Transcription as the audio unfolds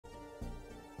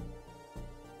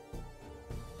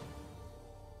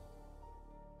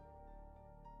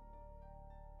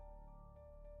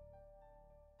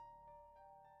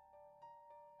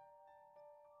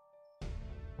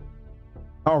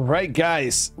All right,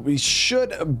 guys, we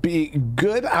should be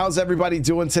good. How's everybody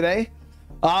doing today?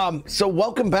 So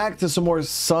welcome back to some more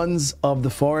Sons of the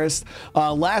Forest.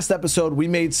 Last episode, we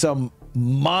made some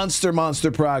monster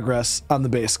progress on the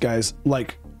base, guys.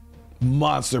 Like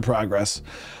monster progress.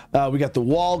 We got the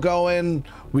wall going.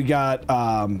 We got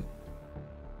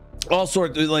all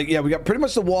sorts, like, yeah, we got pretty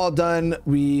much the wall done.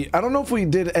 I don't know if we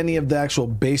did any of the actual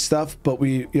base stuff, but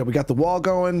we got the wall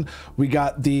going. We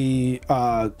got the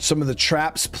some of the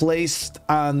traps placed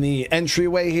on the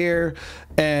entryway here,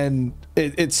 and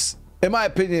it's in my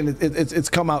opinion it's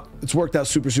come out, it's worked out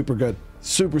super good,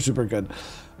 super good.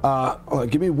 Hold on,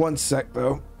 give me 1 sec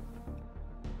though.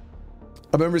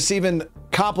 I've been receiving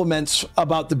compliments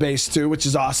about the base too, which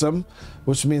is awesome,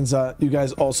 which means you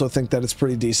guys also think that it's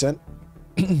pretty decent.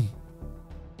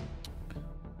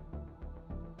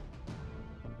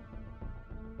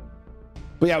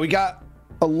 But yeah, we got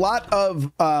a lot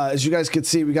of as you guys can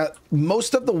see, we got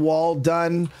most of the wall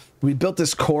done. We built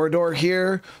this corridor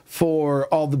here for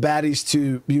all the baddies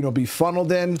to, you know, be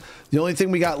funneled in. The only thing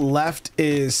we got left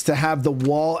is to have the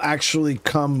wall actually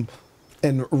come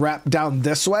and wrap down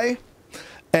this way,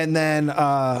 and then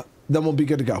we'll be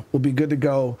good to go. We'll be good to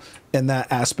go in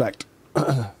that aspect.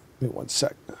 Give me 1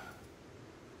 sec.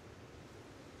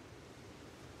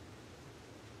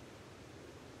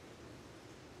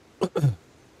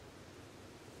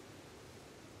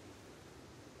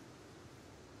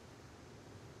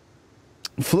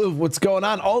 Flu, what's going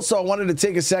on? Also, I wanted to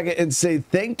take a second and say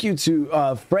thank you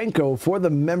to Franco for the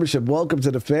membership. Welcome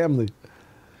to the family.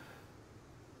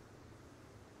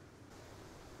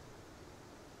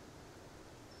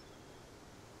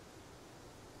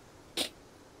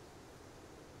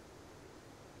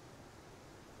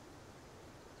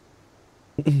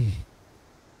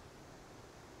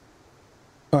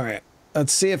 All right,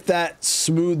 let's see if that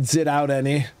smooths it out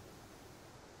any.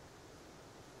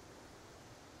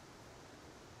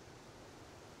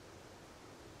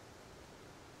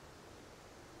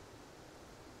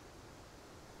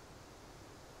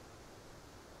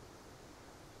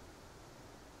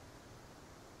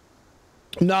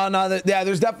 No, yeah,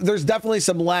 there's definitely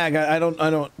some lag. I don't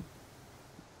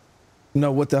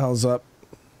know what the hell's up.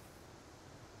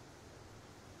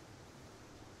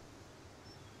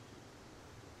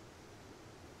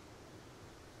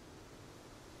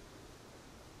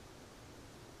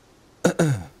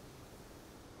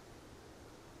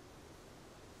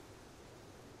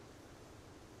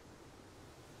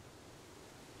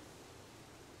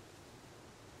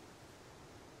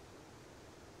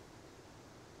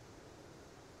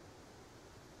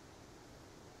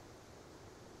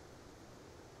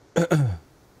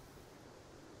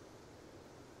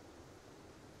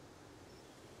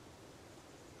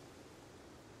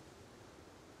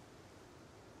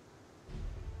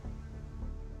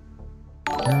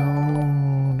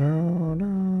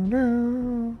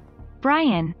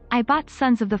 Brian, I bought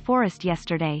Sons of the Forest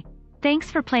yesterday.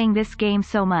 Thanks for playing this game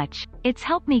so much. It's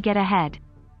helped me get ahead.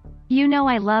 You know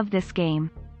I love this game.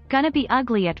 Gonna be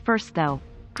ugly at first though.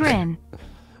 Grin.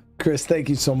 Chris, thank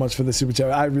you so much for the super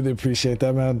chat. I really appreciate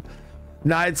that, man.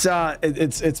 Nah,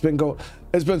 it's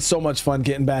been so much fun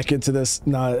getting back into this.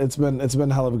 Nah, it's been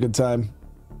a hell of a good time.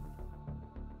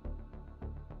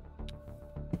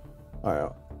 All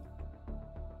right.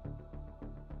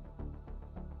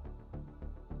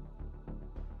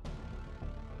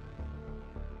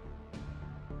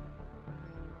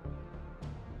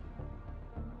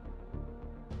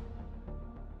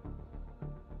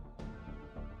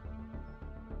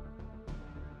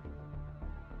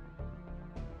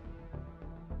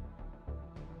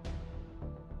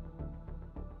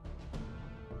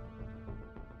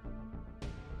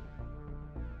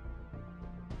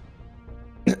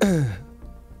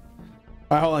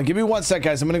 All right, hold on. Give me 1 sec,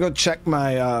 guys. I'm gonna go check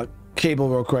my cable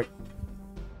real quick.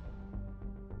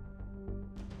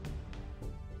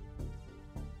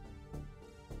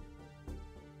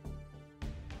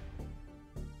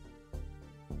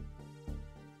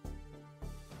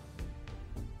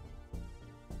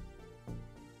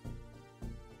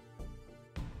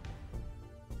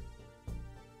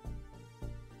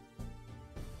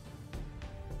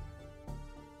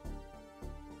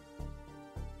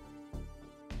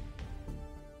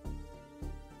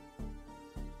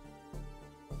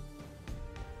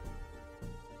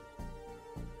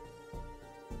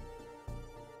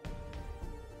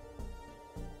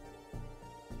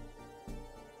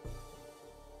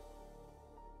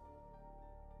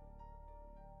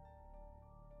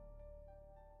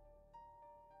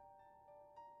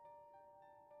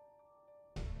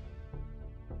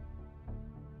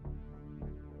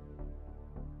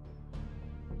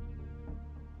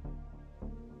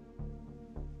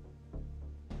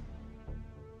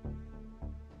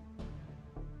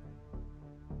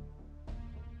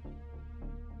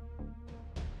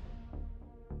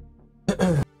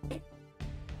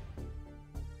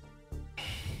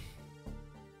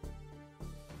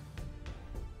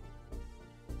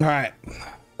 All right,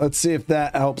 let's see if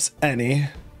that helps any.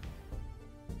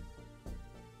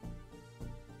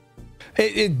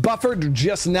 It buffered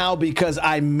just now because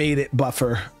I made it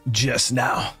buffer just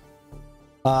now.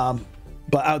 But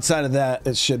outside of that,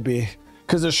 it should be,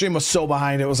 because the stream was so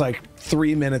behind. It was like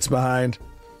 3 minutes behind.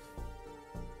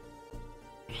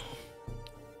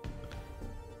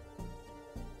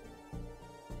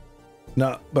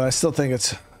 No, but I still think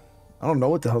it's, I don't know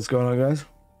what the hell's going on, guys.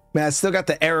 Man, I still got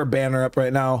the error banner up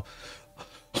right now.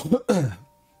 I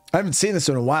haven't seen this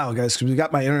in a while, guys, because we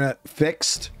got my internet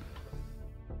fixed.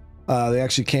 They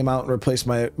actually came out and replaced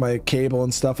my cable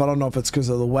and stuff. I don't know if it's because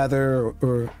of the weather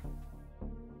or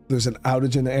there's an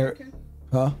outage in the air.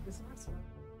 Huh?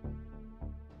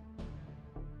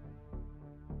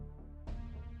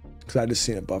 Because I just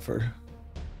seen it buffer.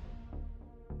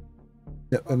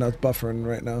 Yep, and that's buffering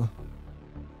right now.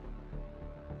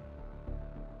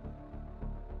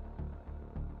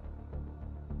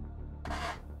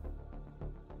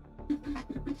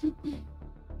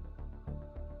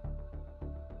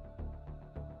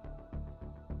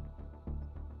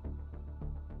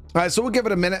 All right, so we'll give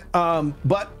it a minute.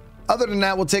 But other than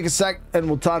that, we'll take a sec and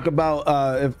we'll talk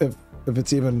about if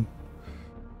it's even,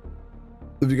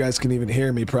 if you guys can even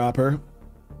hear me proper.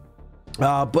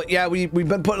 But yeah, we've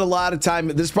been putting a lot of time.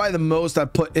 This is probably the most I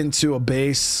put into a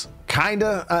base.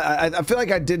 Kinda. I feel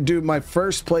like I did do my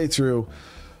first playthrough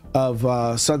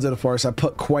of Sons of the Forest. I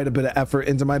put quite a bit of effort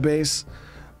into my base.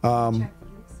 Yeah,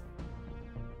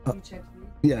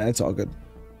 it's all good.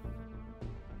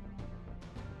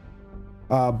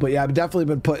 But yeah, I've definitely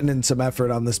been putting in some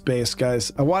effort on this base,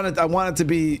 guys. I want it to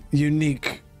be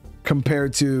unique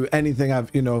compared to anything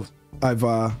I've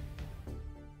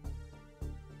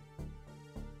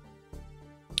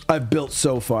built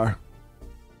so far.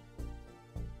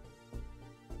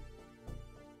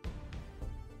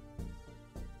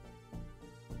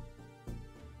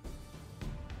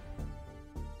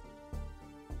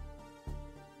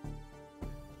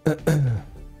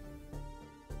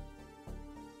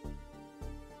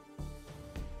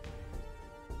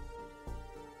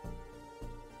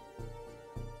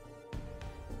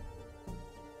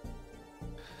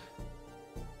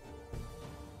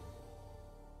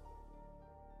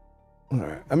 All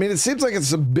right. I mean, it seems like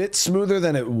it's a bit smoother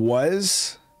than it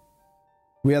was.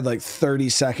 We had like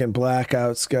 30-second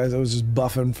blackouts, guys. I was just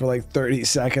buffing for like 30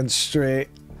 seconds straight.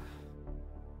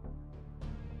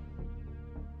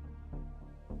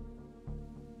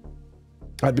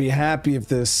 I'd be happy if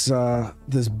this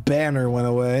this banner went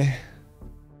away.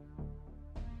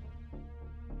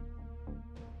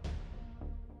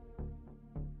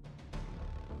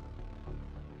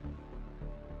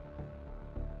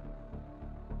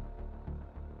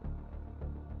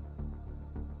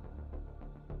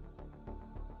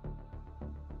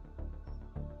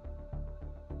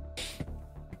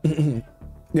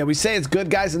 Yeah, we say it's good,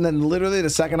 guys, and then literally the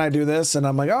second I do this and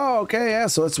I'm like, oh, okay, yeah,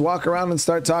 so let's walk around and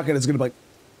start talking, it's gonna be like,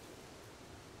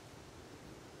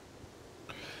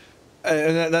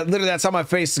 and literally that's how my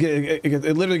face it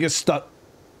literally gets stuck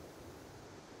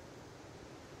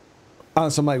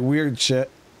on some like weird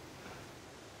shit.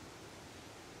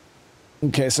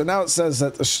 Okay, so now it says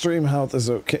that the stream health is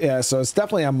okay. Yeah, so it's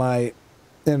definitely on my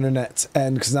internet's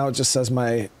end, because now it just says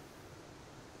my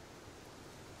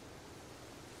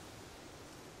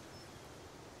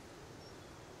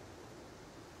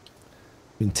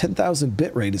I mean, 10,000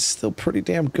 bit rate is still pretty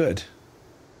damn good.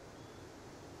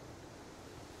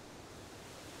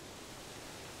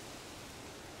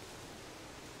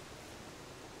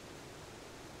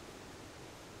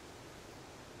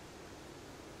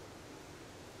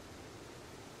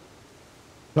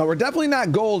 But we're definitely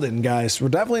not golden, guys. We're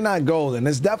definitely not golden.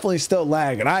 It's definitely still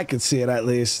lagging. I could see it at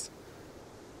least.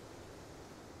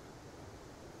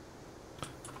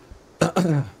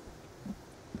 Let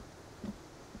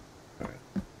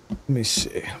me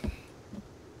see.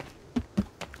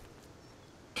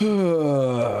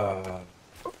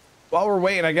 While we're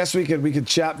waiting, I guess we could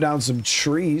chop down some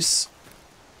trees.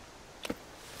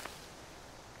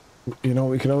 You know,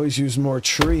 we could always use more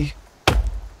tree.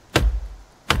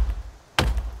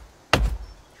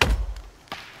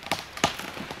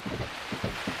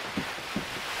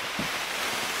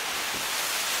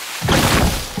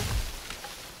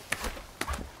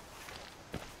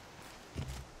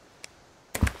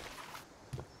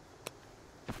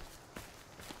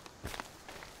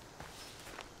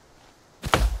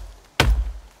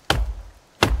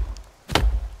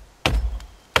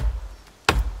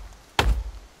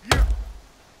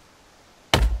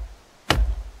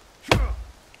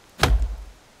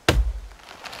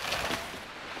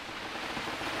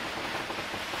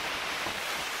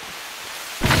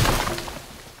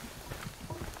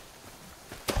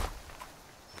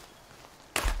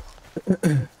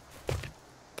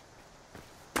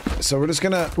 So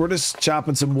we're just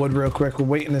chopping some wood real quick. We're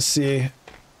waiting to see.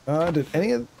 Did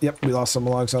any of? Yep, we lost some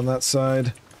logs on that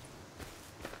side.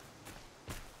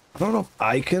 I don't know if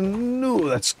I can. No,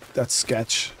 that's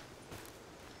sketch.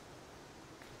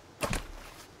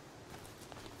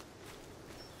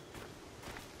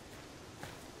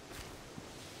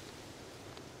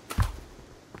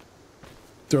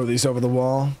 Throw these over the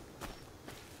wall.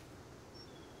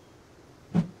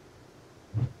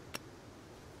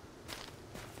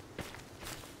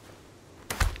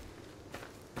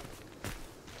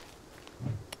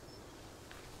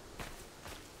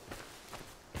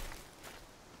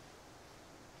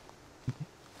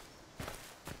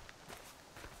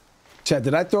 Chad,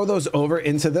 did I throw those over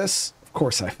into this? Of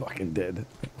course I fucking did.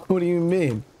 What do you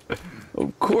mean?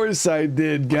 Of course I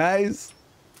did, guys.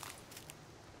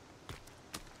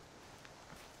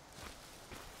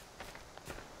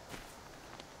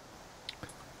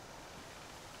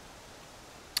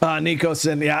 Nico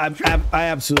said, yeah, I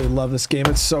absolutely love this game.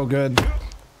 It's so good.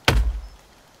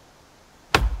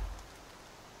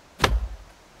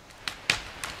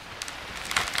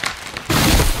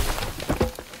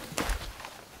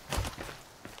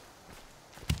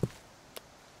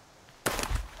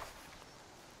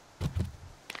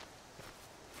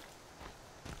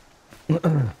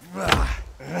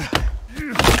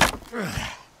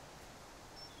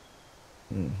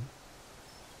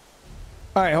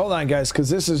 All right, hold on, guys, because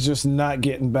this is just not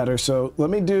getting better. So let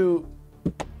me do.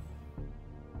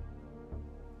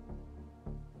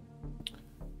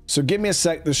 So give me a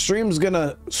sec. The stream's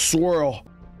gonna swirl.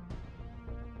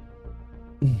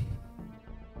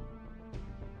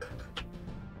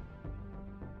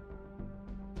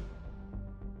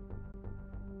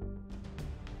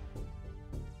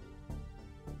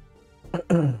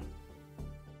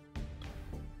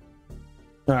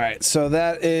 All right, so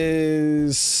that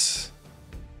is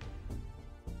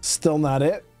still not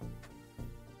it.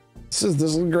 This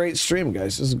is a great stream,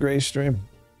 guys. This is a great stream.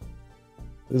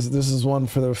 This is one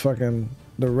for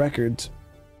the records.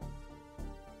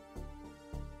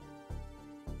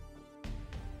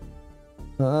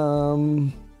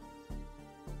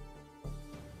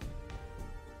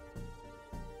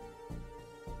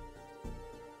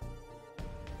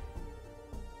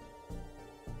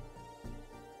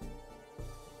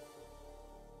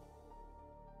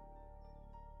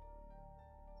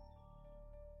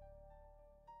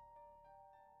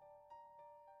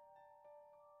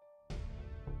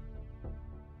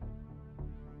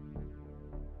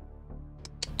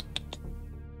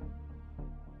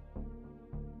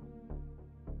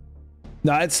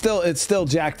 No, it's still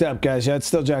jacked up, guys. Yeah, it's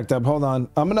still jacked up. Hold on.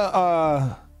 I'm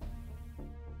gonna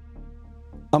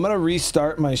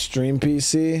restart my stream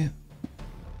PC.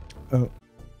 Oh.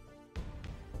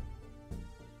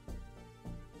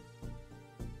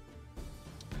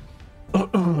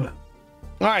 All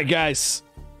right, guys.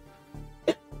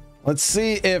 Let's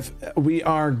see if we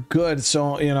are good.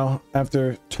 So, you know,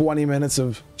 after 20 minutes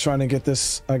of trying to get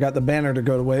this, I got the banner to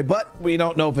go away, but we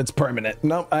don't know if it's permanent.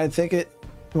 No, I think it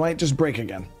might just break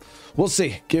again. We'll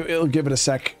see. It'll give it a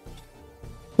sec.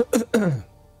 I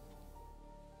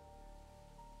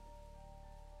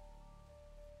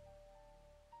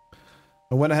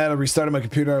went ahead and restarted my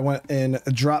computer. I went and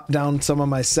dropped down some of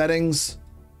my settings.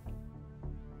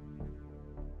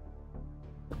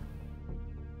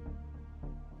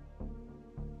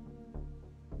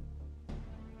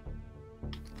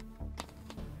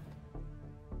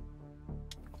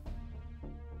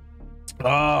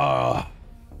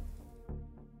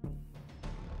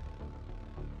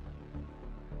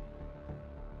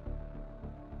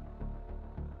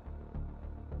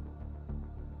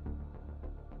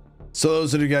 So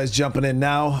those of you guys jumping in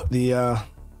now, the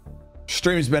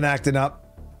stream's been acting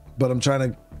up, but I'm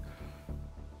trying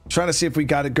to see if we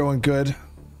got it going good.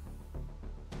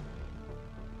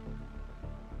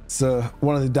 It's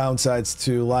one of the downsides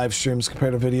to live streams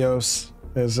compared to videos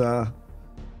is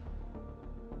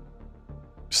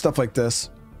stuff like this.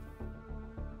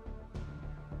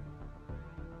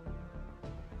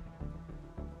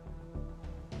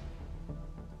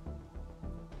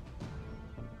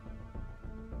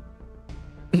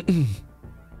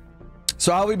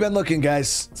 So how we been looking,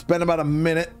 guys? It's been about a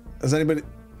minute. Has anybody?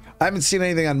 I haven't seen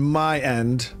anything on my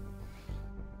end.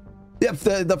 Yep,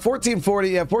 the 1440.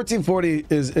 Yeah, 1440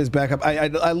 is back up.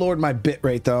 I lowered my bit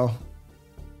rate though.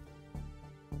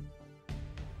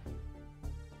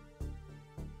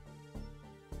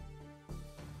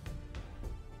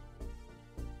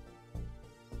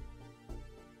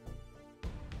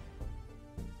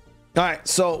 All right,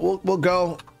 so we'll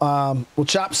go. We'll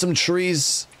chop some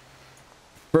trees.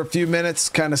 for a few minutes,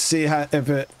 kind of see how if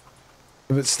it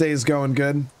stays going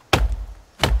good.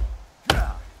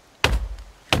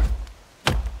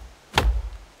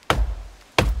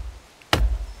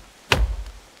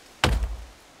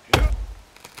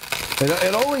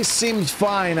 It always seems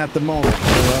fine at the moment. You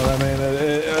know what I mean?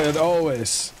 It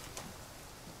always.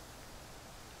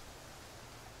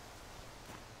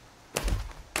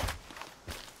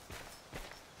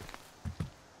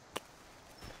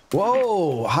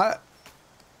 Whoa! Hi.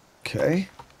 Okay.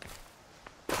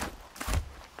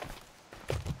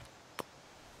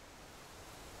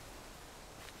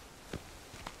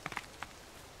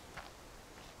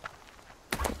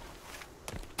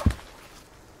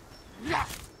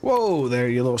 Whoa there,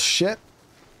 you little shit.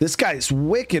 This guy's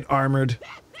wicked armored.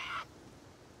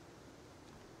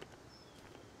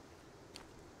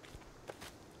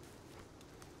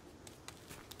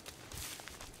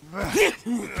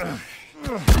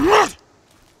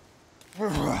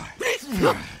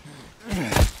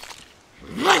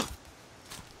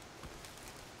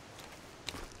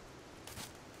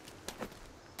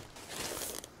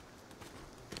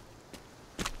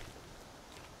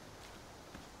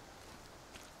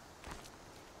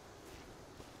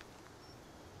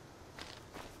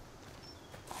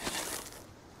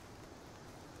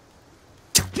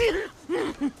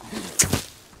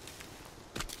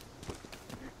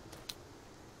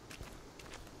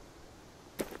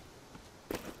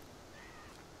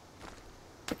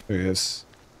 There he is.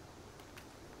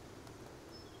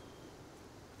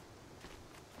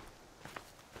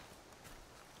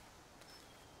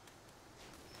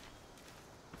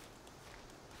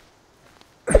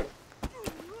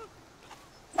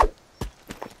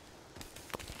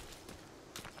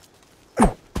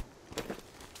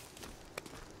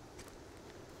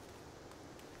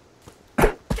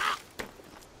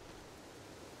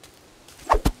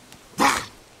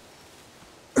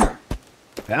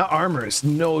 That armor is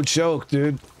no joke,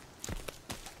 dude.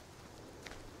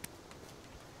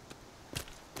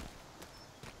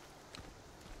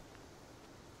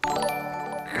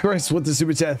 Chris with the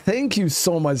super chat. Thank you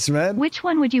so much, man. Which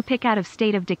one would you pick out of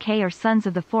State of Decay or Sons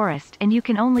of the Forest, and you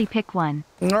can only pick one?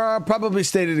 Probably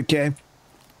State of Decay.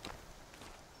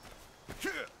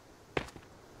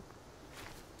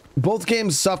 Both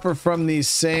games suffer from the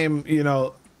same, you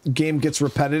know, game gets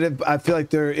repetitive. I feel like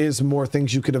there is more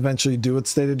things you could eventually do with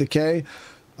State of Decay.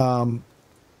 Than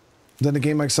a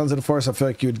game like Sons of the Forest, I feel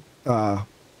like you'd...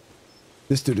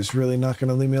 this dude is really not going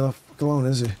to leave me alone,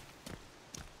 is he?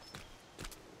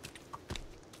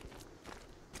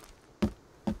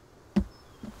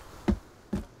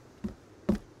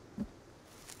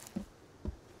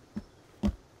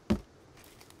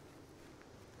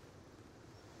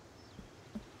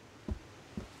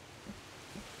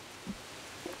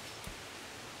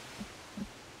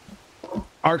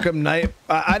 Arkham Knight.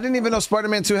 I didn't even know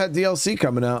Spider-Man 2 had DLC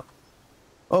coming out.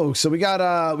 Oh, so we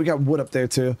got Wood up there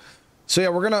too. So yeah,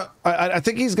 we're gonna. I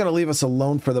think he's gonna leave us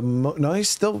alone for the. No, he's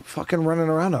still fucking running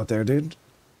around out there, dude.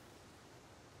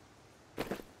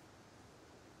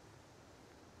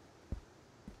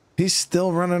 He's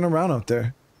still running around out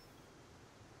there.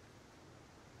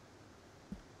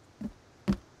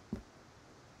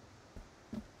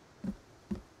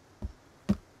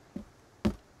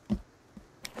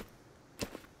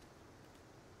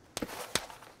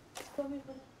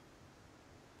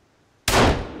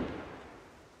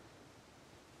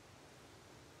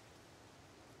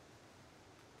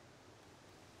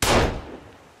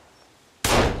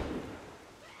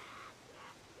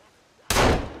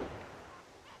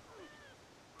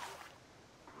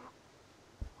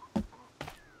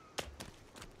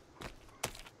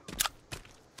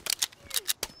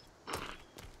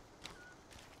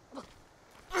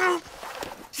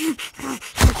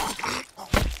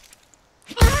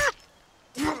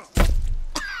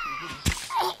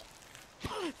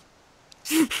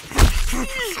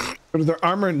 Does their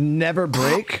armor never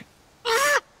break?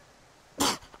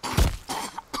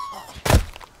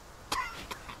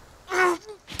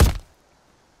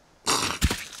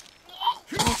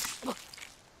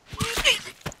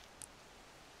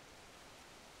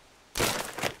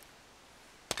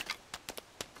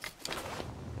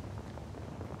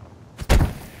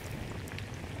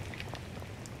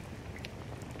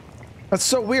 That's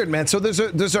so weird, man. So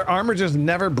does their armor just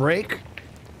never break?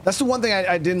 That's the one thing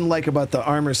I didn't like about the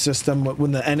armor system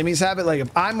when the enemies have it. Like, if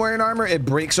I'm wearing armor, it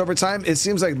breaks over time. It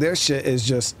seems like their shit is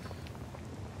just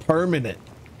permanent.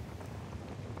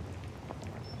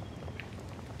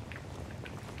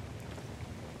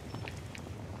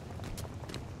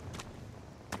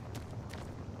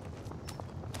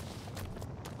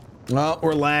 Oh,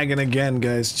 we're lagging again,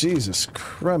 guys. Jesus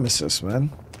Christ, man.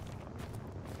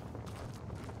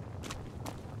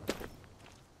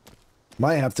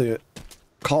 Might have to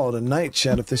call it a night,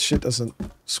 chat, if this shit doesn't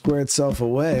square itself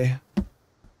away.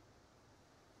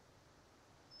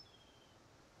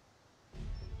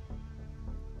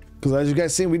 Because as you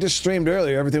guys seen, we just streamed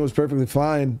earlier. Everything was perfectly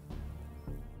fine.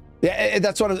 Yeah,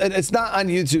 that's what it's not on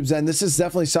YouTube's end. This is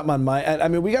definitely something on my end. I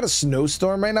mean, we got a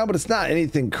snowstorm right now, but it's not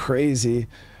anything crazy.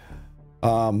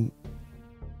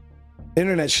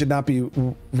 Internet should not be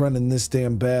running this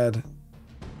damn bad.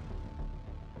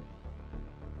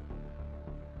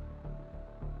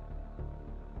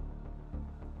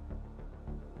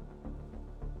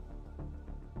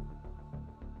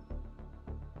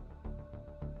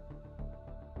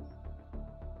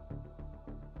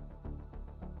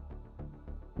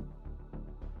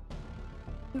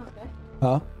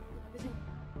 Huh?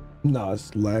 No,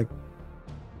 it's lag.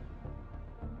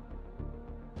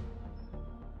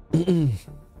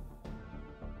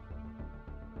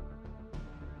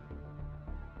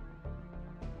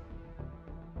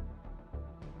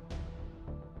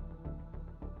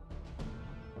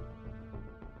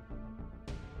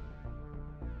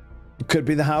 Could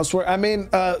be the house where, I mean,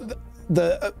 I'm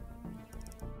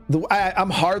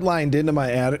hardlined into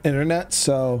my internet,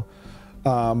 so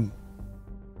let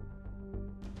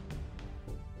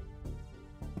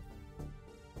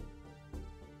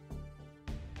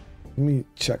me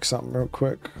check something real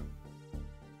quick.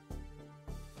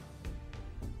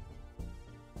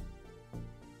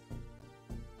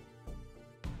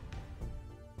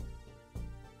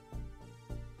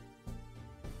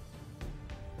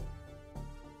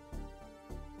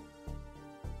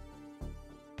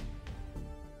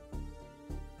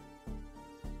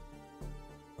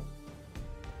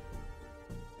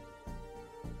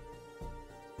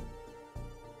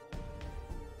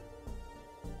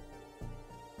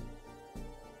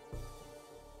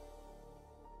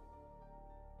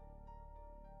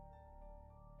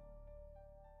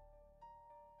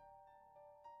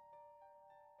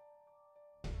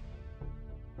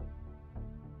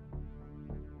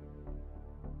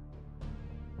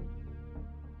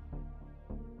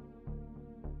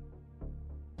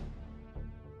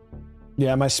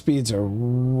 Yeah, my speeds are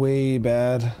way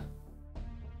bad.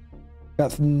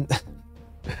 Got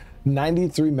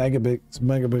 93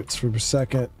 megabits per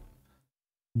second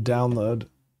download.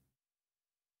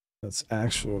 That's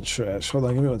actual trash. Hold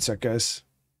on, give me one sec, guys.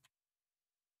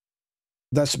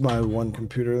 That's my one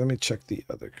computer. Let me check the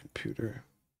other computer.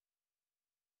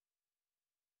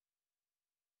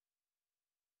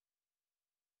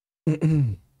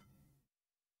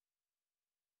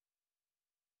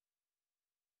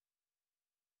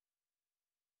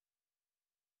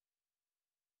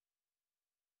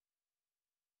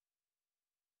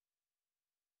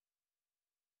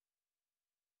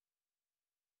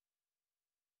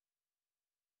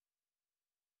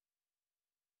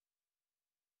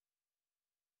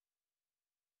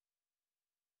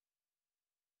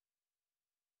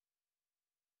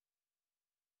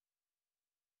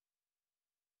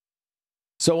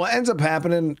 So what ends up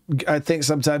happening, I think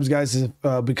sometimes, guys, is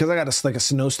because I got a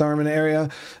snowstorm in the area,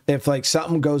 if like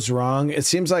something goes wrong, it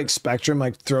seems like Spectrum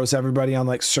like throws everybody on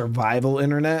like survival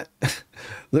internet.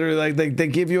 Literally, like they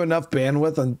give you enough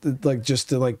bandwidth and like just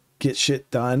to like get shit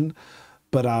done.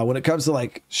 But when it comes to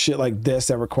like shit like this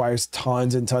that requires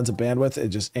tons and tons of bandwidth, it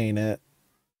just ain't it.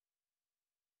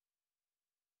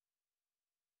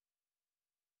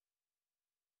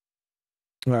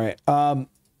 All right.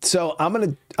 So I'm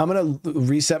gonna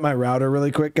reset my router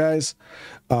really quick, guys.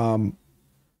 And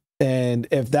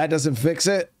if that doesn't fix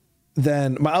it,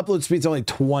 then my upload speed's only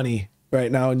 20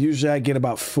 right now, and usually I get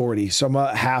about 40. So I'm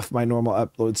about half my normal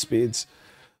upload speeds.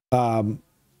 So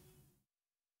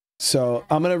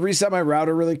I'm gonna reset my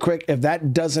router really quick. If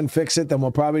that doesn't fix it, then we'll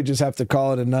probably just have to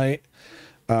call it a night.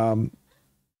 And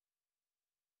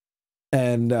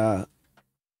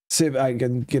see if I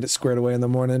can get it squared away in the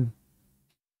morning.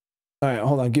 All right,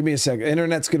 hold on. Give me a second.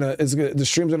 The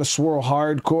stream's gonna swirl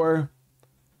hardcore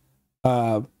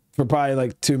for probably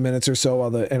like 2 minutes or so while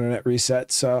the internet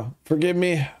resets. So forgive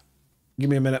me.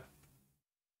 Give me a minute.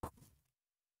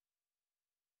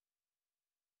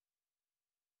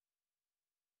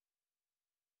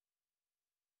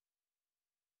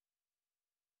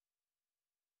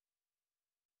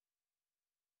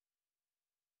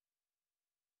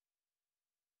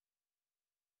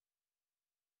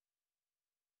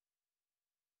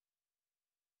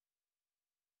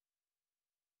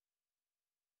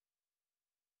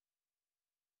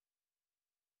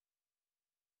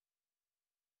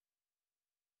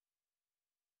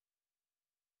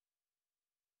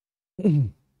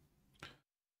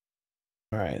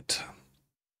 All right.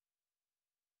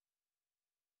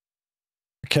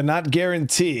 Cannot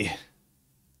guarantee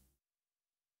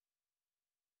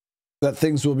that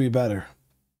things will be better.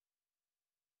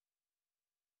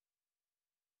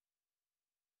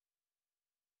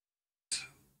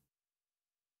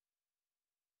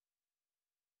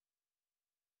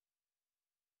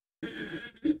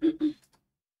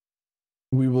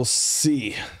 We will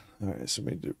see. All right, so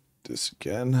let me do this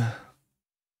again.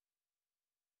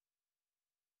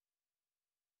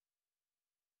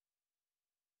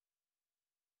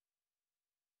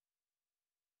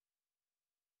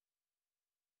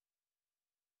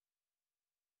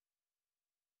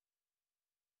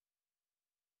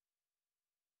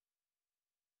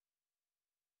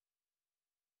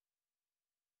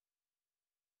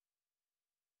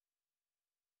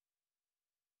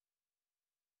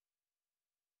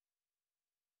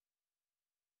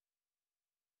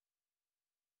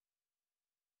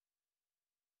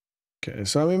 Okay,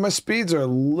 so I mean, my speeds are a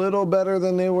little better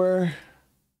than they were.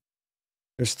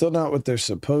 They're still not what they're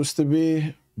supposed to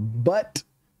be, but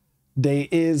they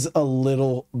is a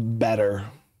little better.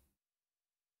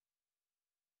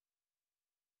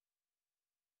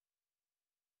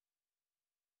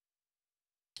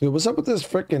 Dude, what's up with this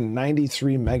freaking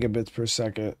 93 megabits per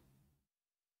second?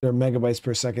 Or megabytes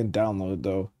per second download,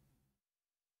 though.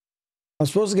 I'm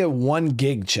supposed to get 1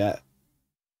 gig, chat.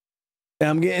 And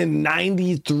I'm getting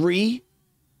 93?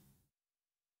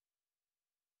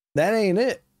 That ain't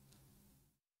it.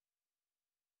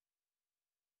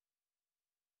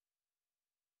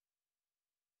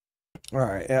 All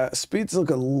right, yeah, speeds look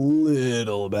a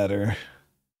little better.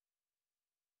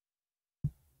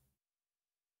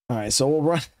 All right, so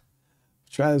we'll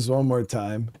try this one more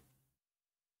time.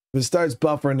 If it starts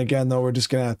buffering again, though, we're just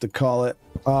gonna have to call it.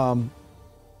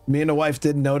 Me and the wife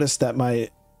did notice that my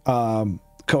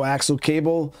coaxial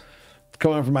cable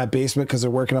going from my basement, because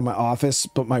they're working on my office,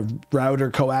 but my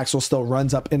router coaxial still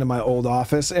runs up into my old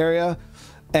office area,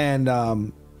 and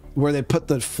where they put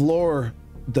the floor,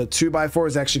 the 2x4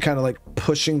 is actually kind of like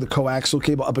pushing the coaxial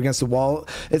cable up against the wall.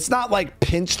 It's not like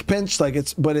pinched like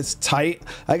but it's tight.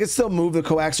 I can still move the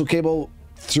coaxial cable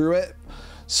through it.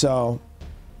 So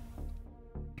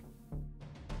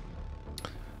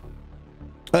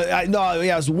no,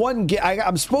 yeah, it's 1 gig.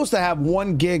 I'm supposed to have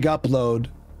 1 gig upload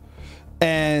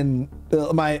and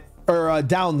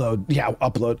download. Yeah,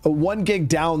 upload a 1 gig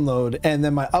download, and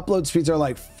then my upload speeds are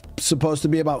like supposed to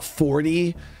be about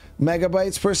 40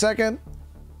 megabytes per second.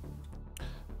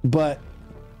 But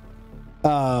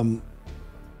yeah,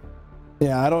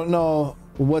 I don't know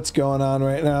what's going on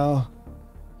right now,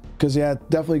 because yeah,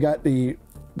 definitely got the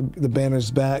banners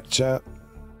back, chat.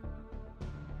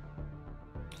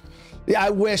 Yeah, I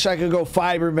wish I could go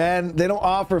fiber, man. They don't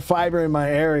offer fiber in my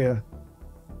area.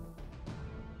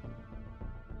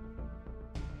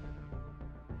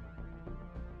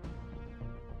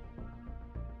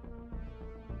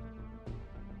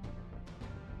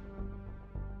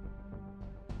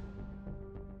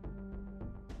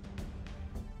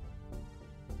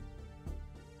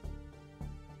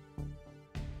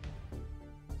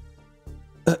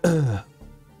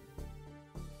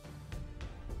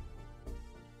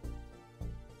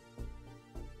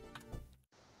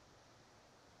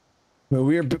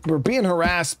 We're being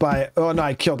harassed by... Oh, no,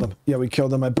 I killed him. Yeah, we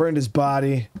killed him. I burned his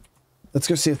body. Let's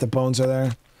go see if the bones are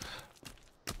there.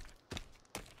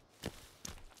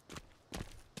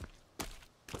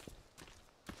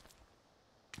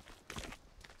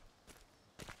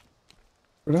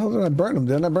 Where the hell did I burn him?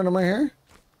 Didn't I burn him right here?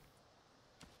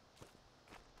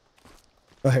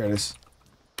 Oh, here it is.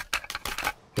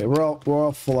 Okay, we're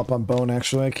all full up on bone,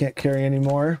 actually. I can't carry any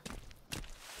more.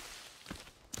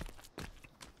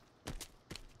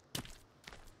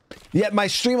 Yet my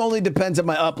stream only depends on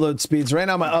my upload speeds. Right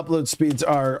now, my upload speeds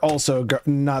are also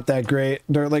not that great.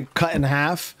 They're like cut in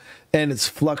half, and it's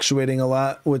fluctuating a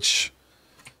lot, which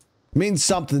means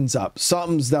something's up.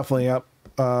 Something's definitely up.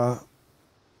 But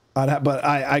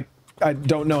I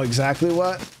don't know exactly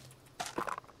what.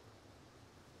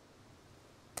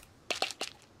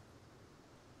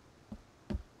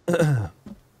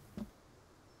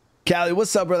 Callie,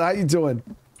 what's up, brother? How you doing?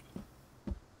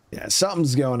 Yeah,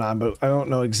 something's going on, but I don't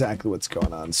know exactly what's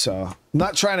going on. So I'm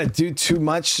not trying to do too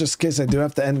much, just in case I do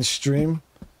have to end the stream.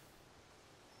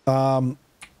 Oh,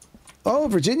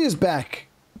 Virginia's back.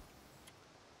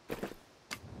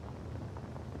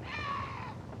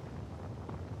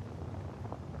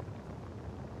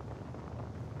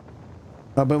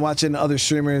 I've been watching other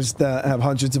streamers that have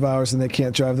hundreds of hours and they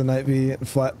can't drive the night V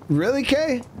flat. Really,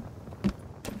 Kay?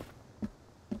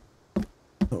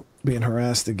 Oh, being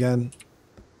harassed again.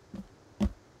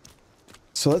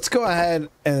 So let's go ahead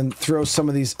and throw some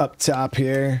of these up top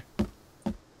here.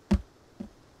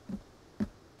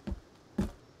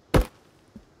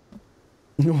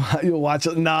 You'll watch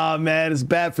it. Nah, man, it's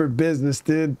bad for business,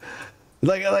 dude.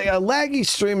 Like a laggy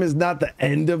stream is not the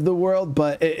end of the world,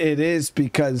 but it is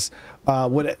because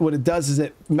what it does is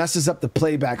it messes up the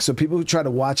playback. So people who try to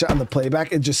watch it on the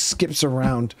playback, it just skips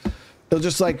around. It'll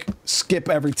just like skip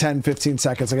every 10, 15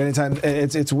 seconds. Like anytime,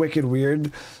 it's wicked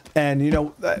weird. And you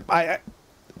know,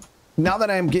 now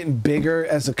that I'm getting bigger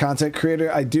as a content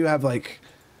creator, I do have like,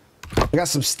 I got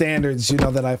some standards, you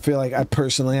know, that I feel like I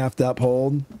personally have to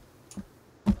uphold.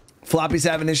 Floppy's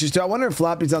having issues too. I wonder if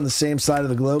Floppy's on the same side of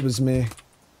the globe as me.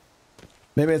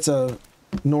 Maybe it's a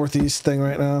northeast thing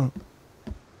right now.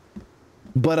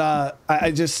 But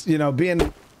I just, you know,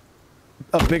 being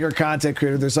a bigger content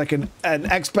creator, there's like an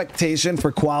expectation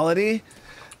for quality,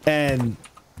 and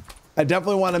I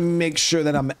definitely want to make sure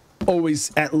that I'm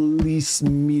always at least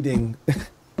meeting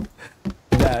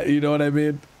that, you know what I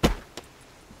mean?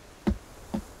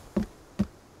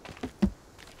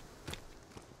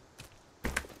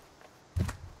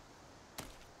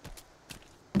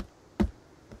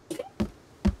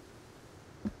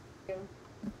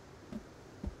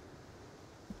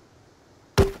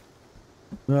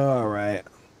 All right.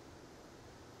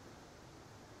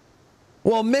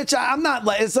 Well, Mitch, I'm not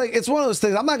like, it's one of those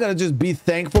things. I'm not going to just be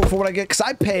thankful for what I get, because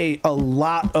I pay a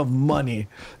lot of money.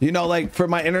 You know, like for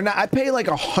my internet, I pay like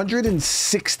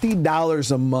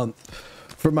 $160 a month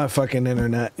for my fucking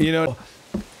internet. You know,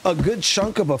 a good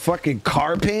chunk of a fucking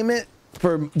car payment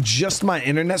for just my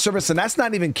internet service. And that's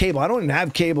not even cable. I don't even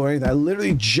have cable or anything. I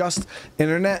literally just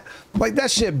internet. Like that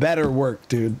shit better work,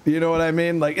 dude. You know what I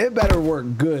mean? Like it better work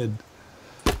good.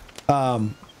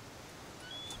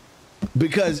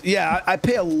 Because yeah, I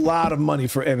pay a lot of money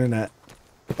for internet,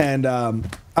 and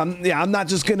I'm not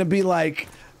just gonna be like,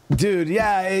 dude,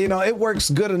 yeah, you know, it works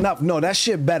good enough. No, that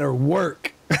shit better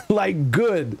work like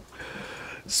good.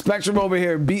 Spectrum over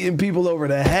here beating people over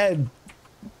the head.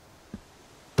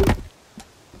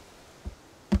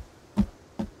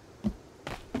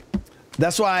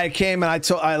 That's why I came and I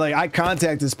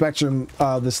contacted Spectrum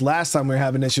this last time we were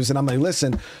having issues, and I'm like,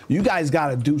 listen, you guys got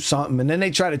to do something. And then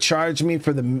they try to charge me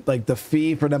for the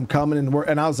fee for them coming and work,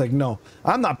 and I was like, no,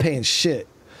 I'm not paying shit.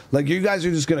 Like you guys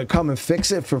are just gonna come and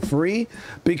fix it for free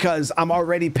because I'm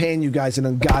already paying you guys an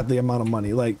ungodly amount of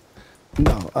money. Like,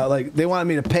 no, like they wanted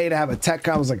me to pay to have a tech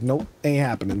con. I was like, nope, ain't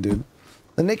happening, dude.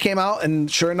 And they came out, and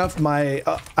sure enough, I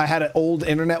had an old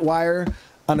internet wire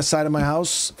on the side of my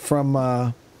house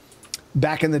from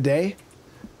back in the day,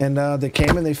 and they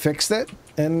came and they fixed it,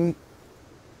 and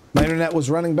my internet was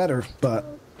running better. But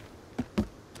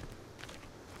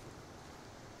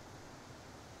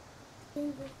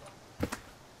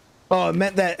oh, it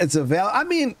meant that it's available. I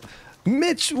mean,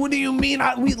 Mitch, what do you mean?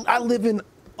 I live in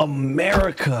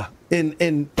America,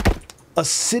 in a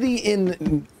city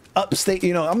in upstate.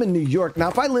 You know, I'm in New York. Now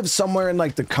if I live somewhere in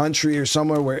like the country or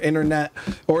somewhere where internet,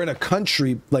 or in a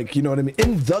country, like, you know what I mean,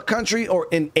 in the country or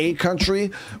in a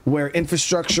country where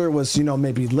infrastructure was, you know,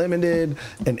 maybe limited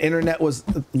and internet was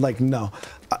like, no,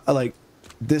 like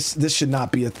this should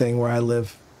not be a thing where I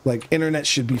live. Like internet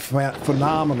should be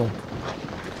phenomenal.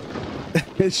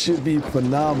 It should be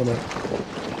phenomenal.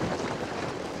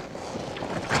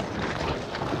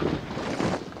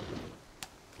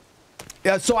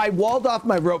 Yeah, so I walled off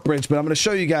my rope bridge, but I'm going to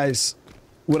show you guys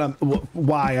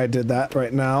why I did that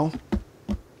right now.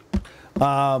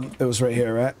 It was right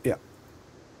here, right? Yeah.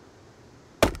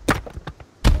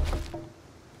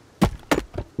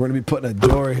 We're going to be putting a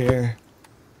door here.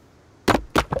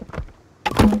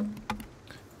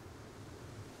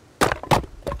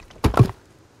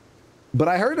 But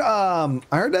I heard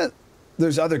that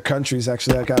there's other countries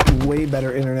actually that got way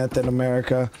better internet than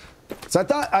America. So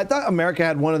I thought America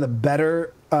had one of the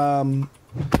better Calvin,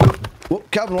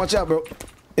 watch out, bro.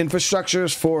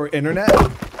 Infrastructures for internet.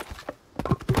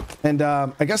 And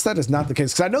I guess that is not the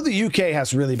case, because I know the UK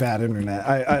has really bad internet.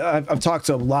 I've talked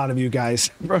to a lot of you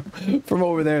guys from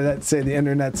over there that say the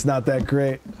internet's not that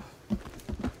great.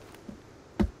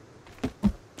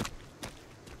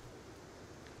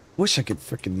 Wish I could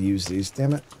freaking use these,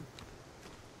 damn it.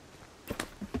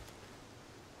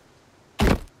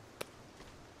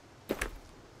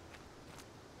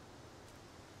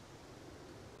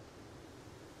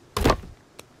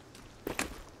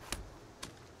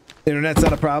 Internet's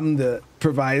not a problem, the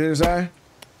providers are.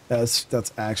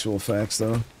 That's actual facts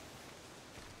though.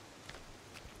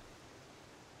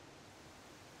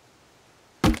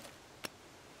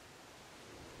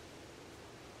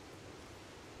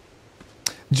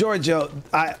 Giorgio,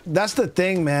 that's the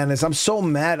thing, man, is I'm so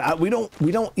mad. We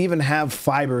don't even have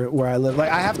fiber where I live. Like,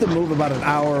 I have to move about an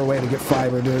hour away to get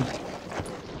fiber, dude.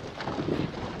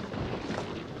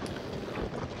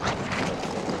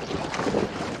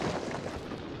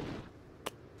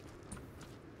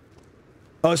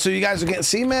 Oh, so you guys are getting...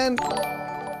 See, man?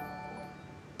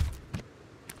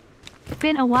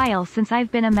 Been a while since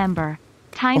I've been a member.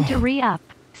 Time to re-up.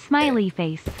 Smiley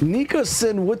face.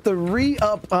 Nicosin with the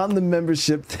re-up on the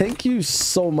membership. Thank you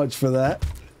so much for that.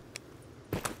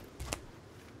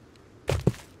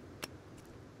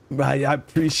 I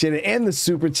appreciate it. And the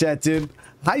super chat, dude.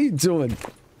 How you doing?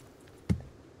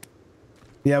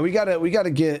 Yeah, I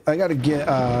gotta get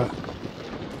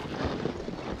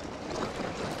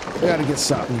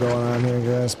something going on here,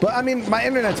 guys. But I mean, my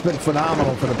internet's been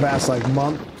phenomenal for the past like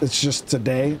month. It's just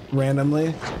today,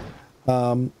 randomly.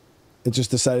 It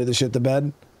just decided to shit the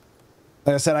bed.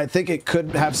 Like I said, I think it could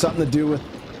have something to do with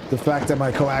the fact that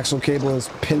my coaxial cable is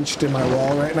pinched in my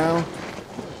wall right now.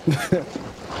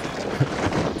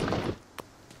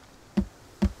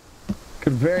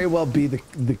 Could very well be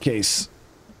the case.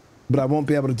 But I won't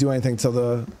be able to do anything until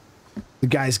the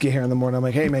guys get here in the morning. I'm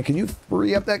like, hey man, can you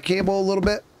free up that cable a little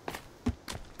bit?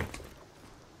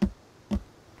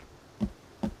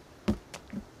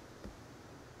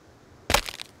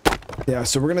 Yeah,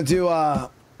 so we're gonna do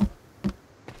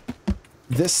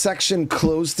this section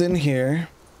closed in here.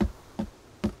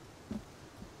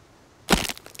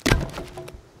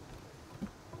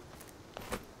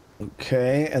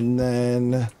 Okay, and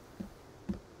then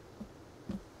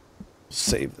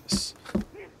save this.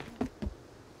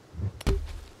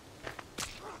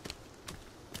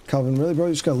 Calvin, really, bro?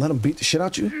 You just gotta let him beat the shit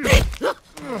out you?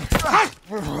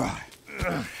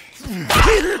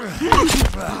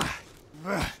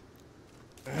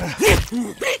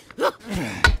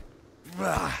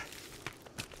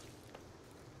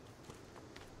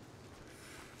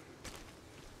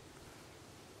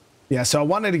 Yeah, so I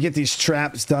wanted to get these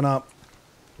traps done up.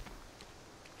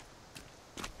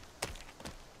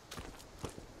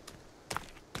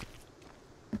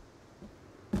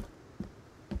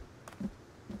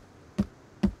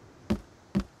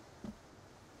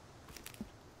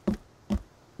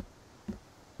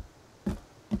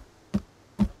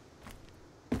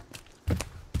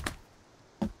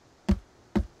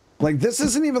 Like, this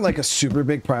isn't even like a super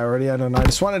big priority. I don't know. I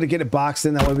just wanted to get it boxed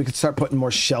in. That way we could start putting more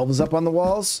shelves up on the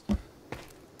walls.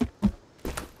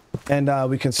 And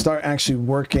we can start actually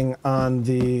working on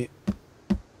the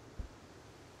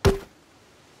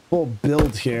full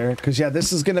build here. Because, yeah,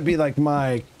 this is going to be like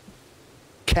my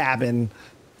cabin.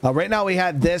 Right now we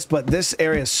had this, but this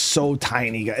area is so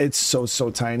tiny. It's so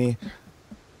tiny.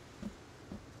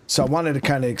 So I wanted to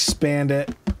kind of expand it.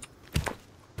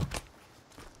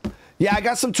 Yeah, I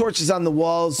got some torches on the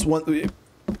walls.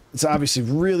 It's obviously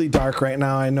really dark right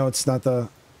now. I know it's not the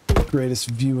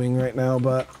greatest viewing right now,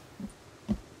 but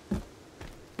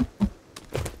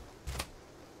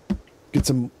get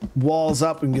some walls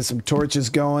up and get some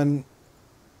torches going.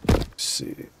 Let's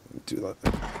see, do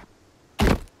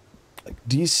like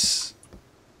these.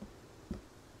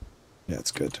 Yeah,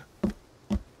 it's good.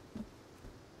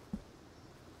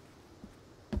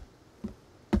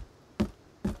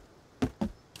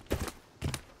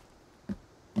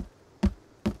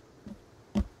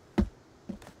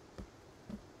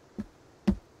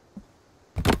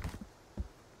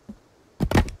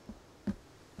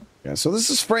 Yeah, so this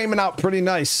is framing out pretty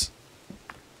nice,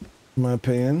 in my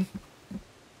opinion.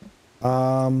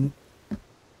 I don't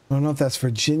know if that's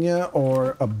Virginia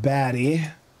or a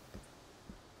baddie.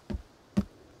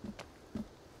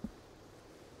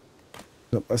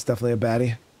 Nope, that's definitely a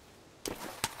baddie.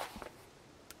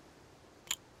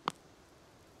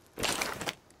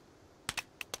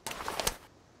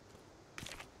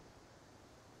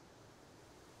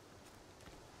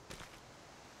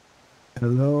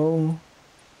 Hello?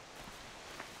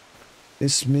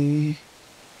 It's me.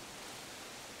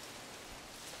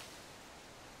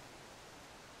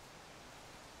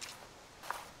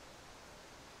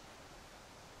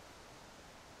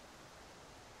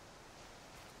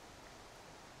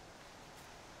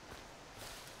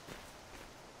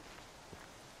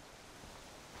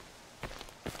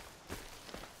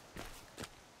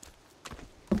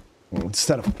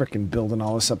 Instead of freaking building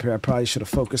all this up here, I probably should have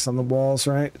focused on the walls,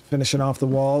 right? Finishing off the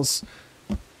walls.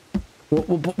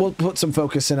 We'll put some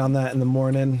focus in on that in the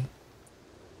morning.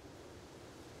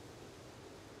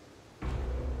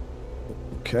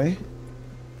 Okay.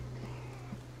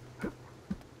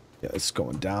 Yeah, it's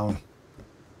going down.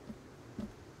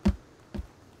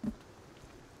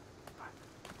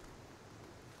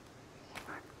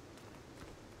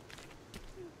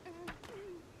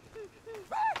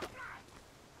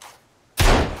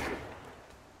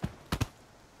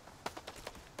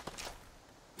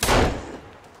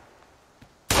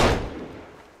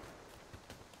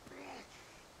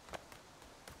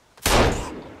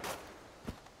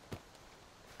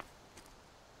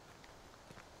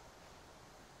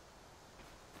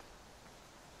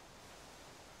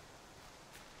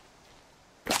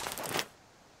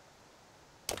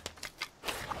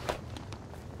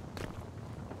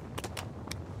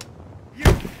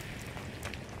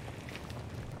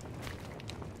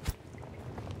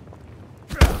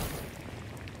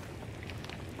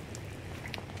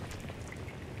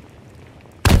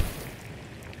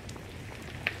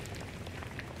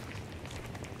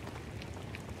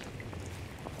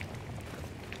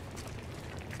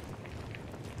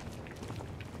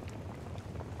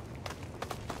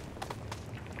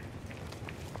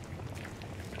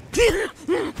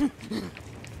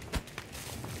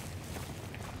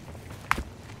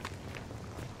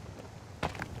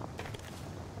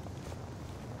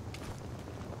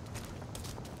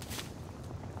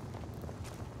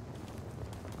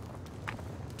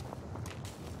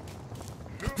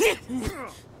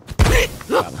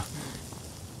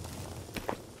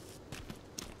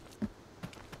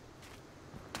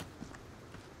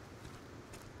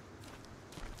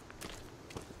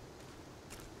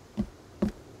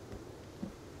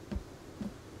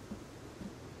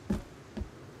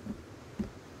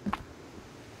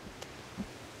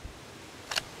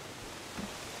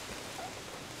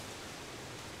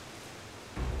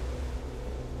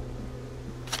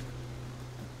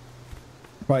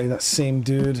 Probably that same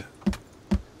dude.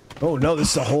 Oh no,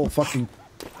 this is a whole fucking...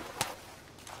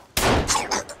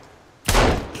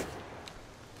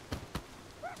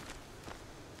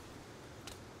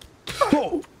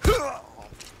 Whoa!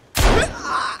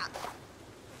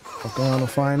 Fuck around and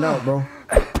find out, bro.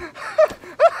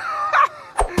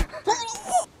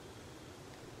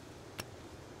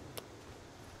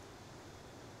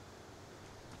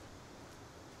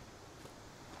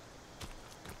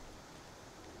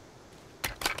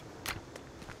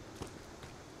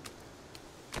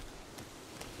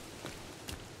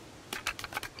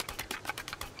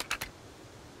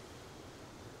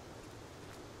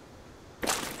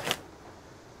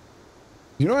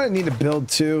 You know what I need to build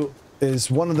too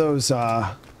is one of those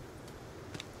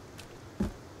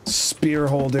spear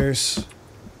holders.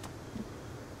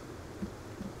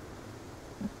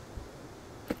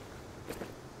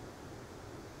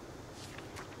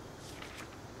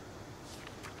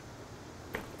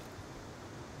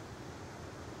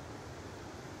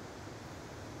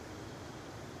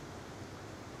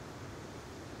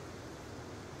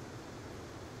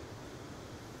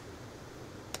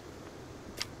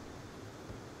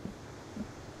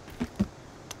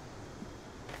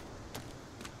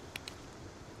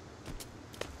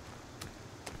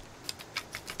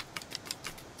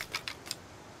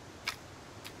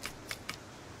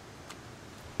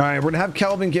 All right, we're gonna have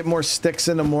Kelvin get more sticks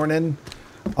in the morning.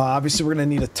 Obviously, we're gonna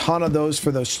need a ton of those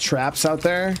for those traps out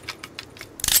there.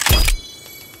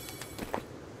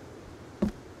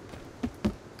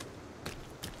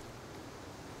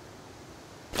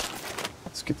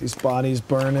 Let's get these bodies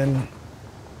burning.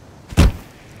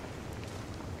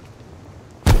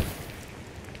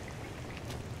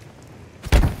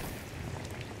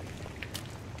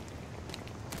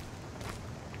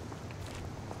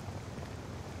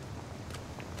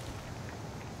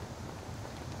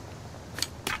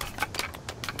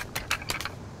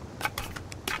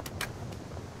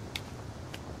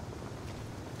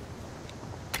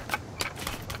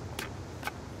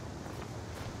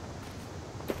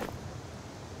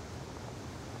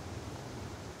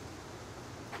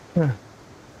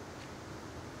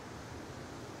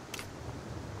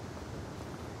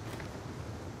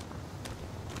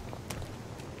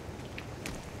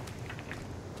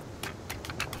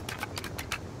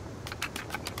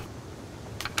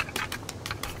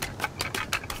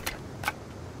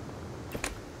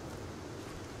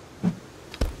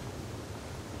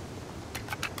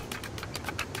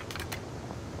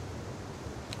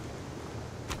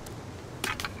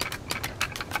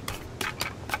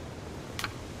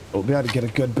 We'll be able to get a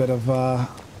good bit of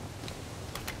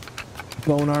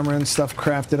bone armor and stuff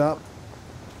crafted up.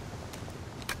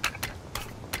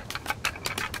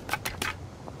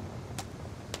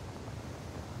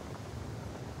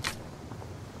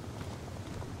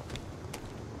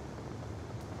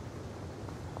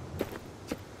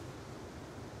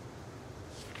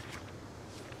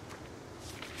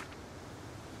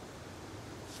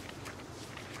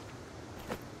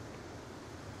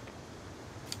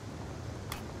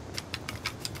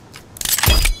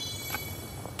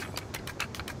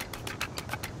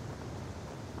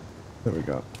 There we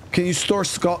go. Can you store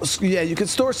skulls? Yeah, you can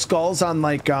store skulls on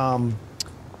like the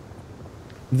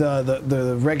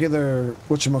regular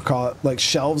whatchamacallit, like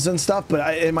shelves and stuff,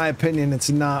 but in my opinion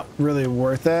it's not really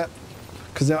worth it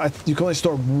because you can only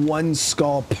store one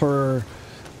skull per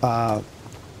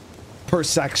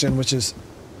section, which is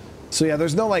so yeah,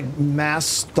 there's no like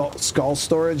mass skull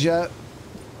storage yet.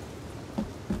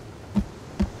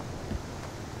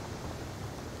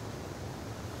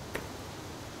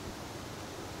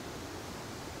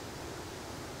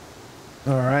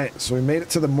 All right, so we made it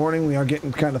to the morning. We are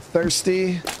getting kind of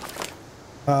thirsty.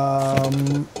 We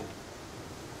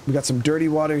got some dirty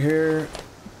water here.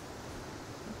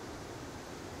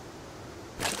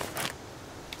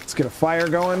 Let's get a fire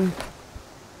going.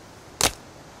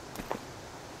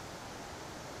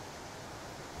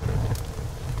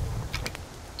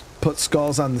 put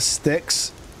skulls on the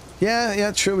sticks. Yeah,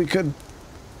 yeah, true, we could.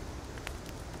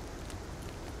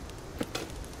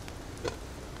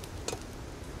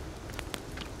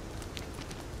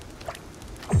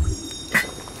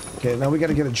 Okay, now we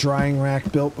gotta get a drying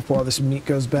rack built before all this meat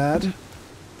goes bad.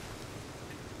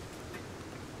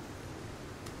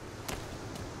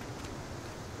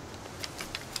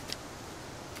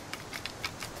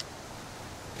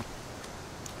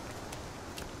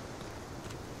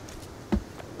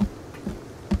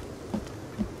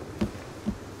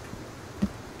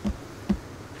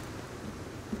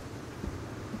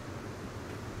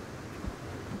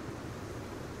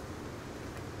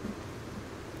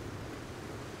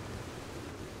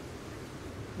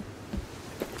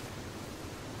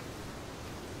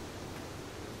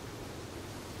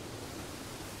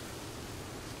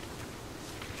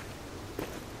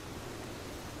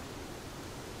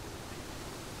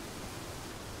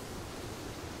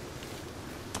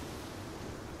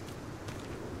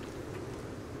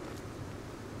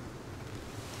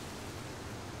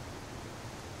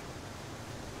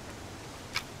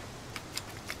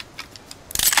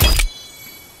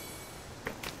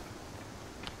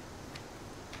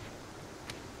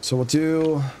 So we'll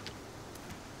do,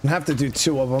 we'll have to do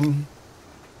 2 of them.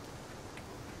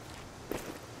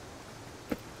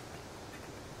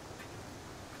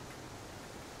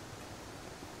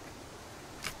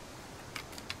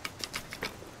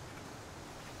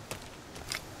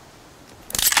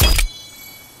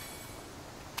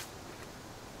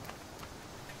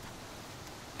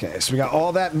 Okay, so we got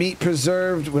all that meat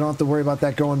preserved. We don't have to worry about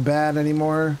that going bad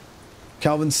anymore.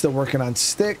 Calvin's still working on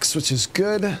sticks, which is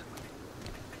good.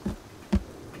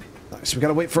 So we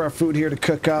gotta wait for our food here to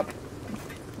cook up.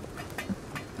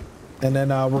 And then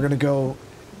we're gonna go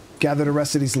gather the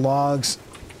rest of these logs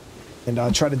and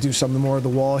try to do something more of the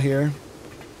wall here.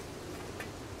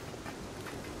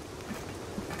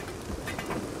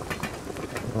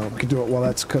 We can do it while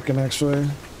that's cooking, actually.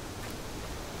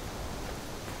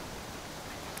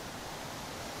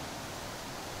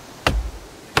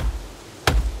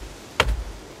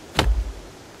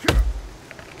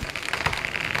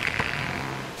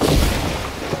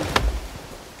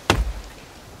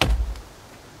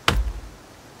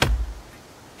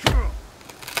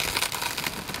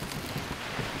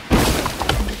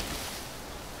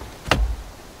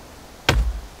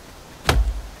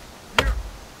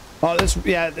 Oh, this,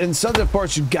 yeah, in Sons of the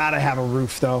Forest, you gotta have a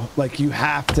roof, though. Like, you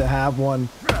have to have one,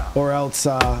 or else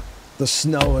the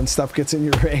snow and stuff gets in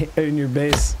your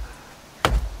base.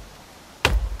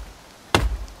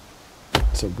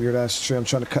 It's a weird-ass tree. I'm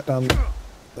trying to cut down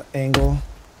the angle.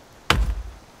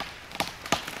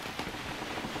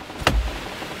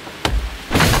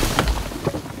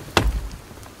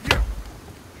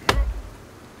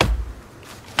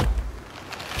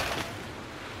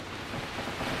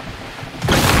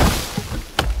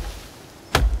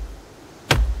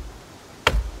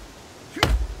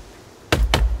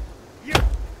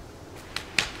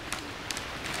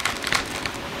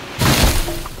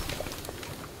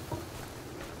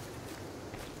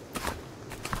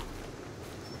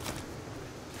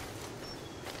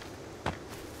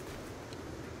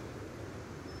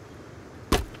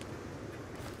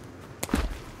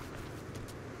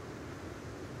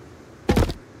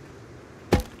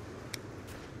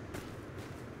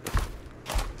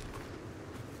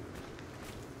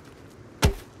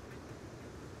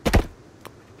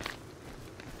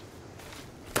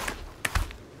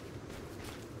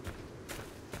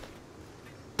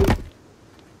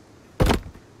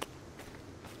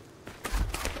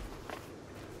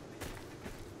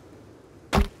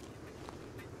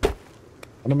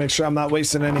 I'm gonna make sure I'm not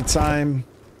wasting any time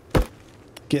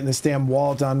getting this damn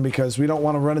wall done, because we don't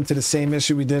want to run into the same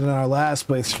issue we did in our last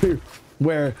playthrough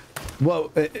where,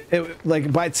 well,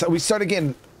 like by we started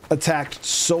getting attacked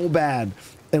so bad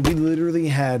and we literally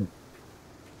had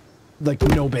like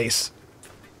no base,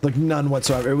 like none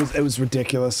whatsoever. It was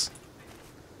ridiculous.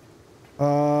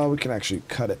 We can actually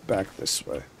cut it back this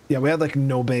way. Yeah, we had like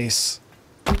no base.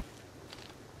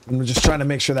 And we're just trying to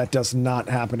make sure that does not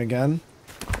happen again.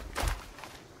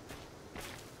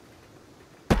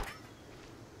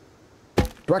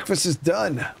 Breakfast is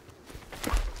done.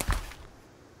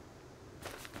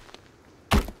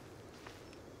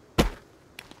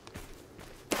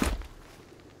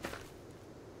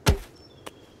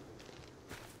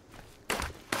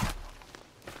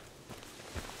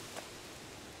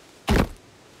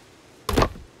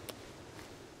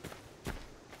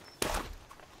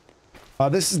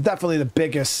 This is definitely the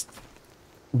biggest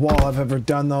wall I've ever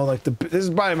done, though. Like this is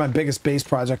probably my biggest base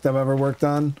project I've ever worked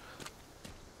on.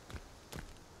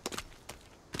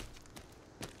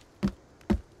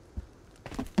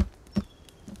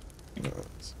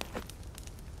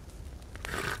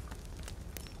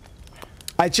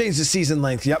 I changed the season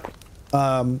length. Yep.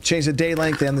 Changed the day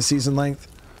length and the season length.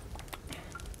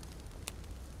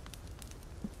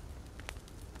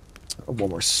 Oh, one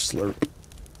more slurp.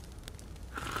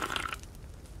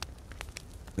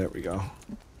 There we go.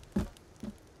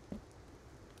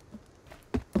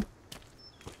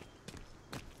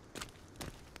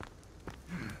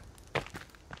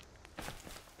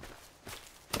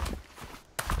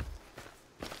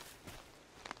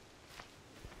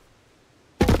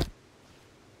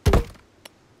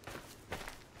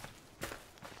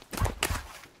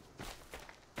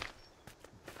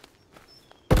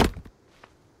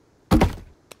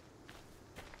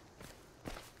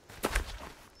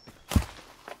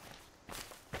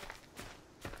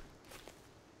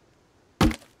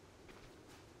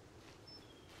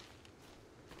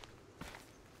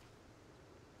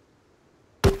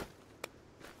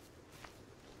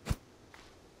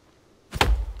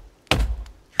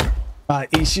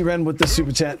 Ishiren with the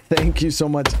super chat. Thank you so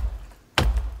much.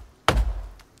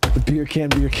 The beer can.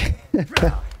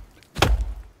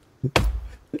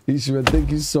 Ishiren,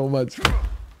 thank you so much.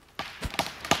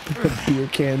 Beer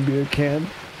can.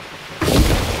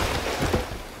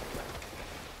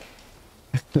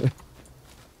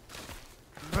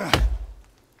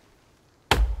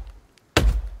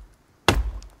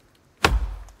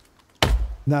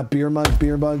 Not beer mug.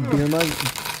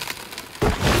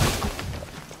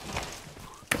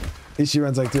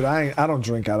 Ishiren's like, dude, I don't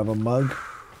drink out of a mug.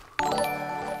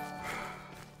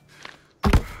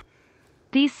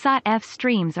 These SOT F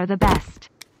streams are the best.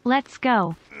 Let's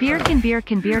go. Beer can.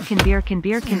 Thanks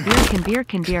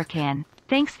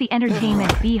the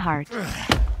entertainment, B-Heart.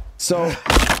 So,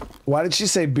 why did she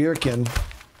say beer can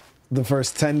the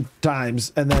first 10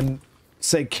 times and then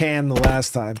say can the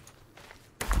last time?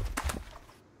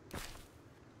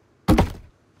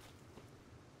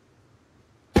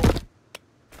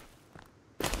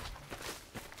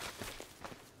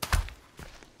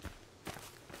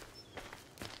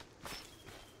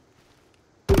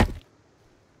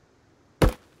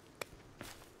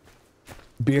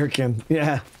 Beer can,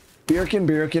 yeah. Beer can.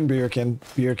 Beer can.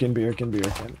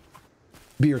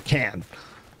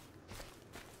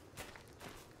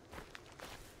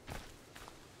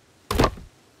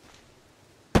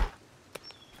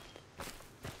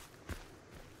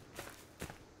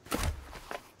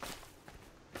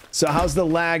 So how's the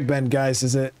lag been, guys?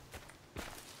 Has it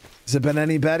been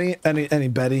any Betty? Has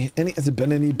it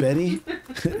been any Betty?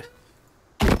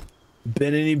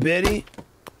 Been any Betty?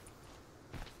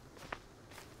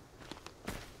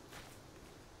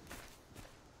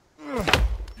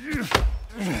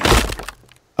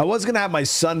 I was gonna have my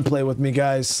son play with me,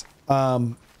 guys,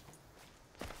 and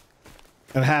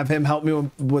have him help me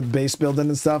with base building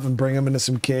and stuff, and bring him into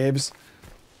some caves.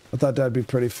 I thought that'd be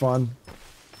pretty fun.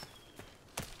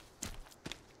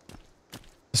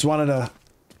 Just wanted to.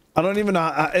 I don't even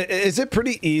know. Is it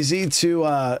pretty easy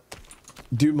to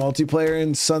do multiplayer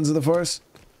in Sons of the Forest?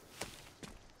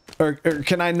 Or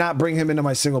can I not bring him into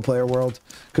my single player world?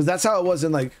 Because that's how it was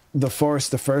in like the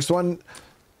Forest, the first one.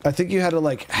 I think you had to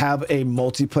like have a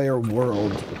multiplayer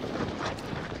world.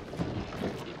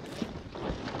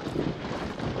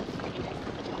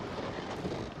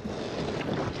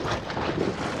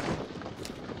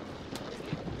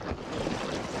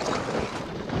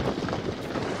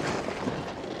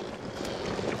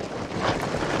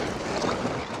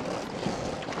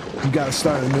 You gotta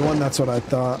start a new one, that's what I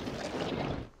thought.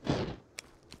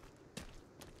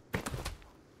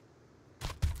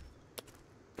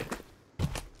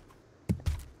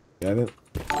 Get it?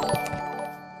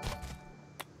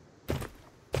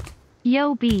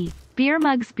 Yo B. Beer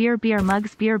mugs, beer mugs, beer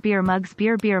mugs, beer mugs,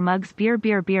 beer mugs, beer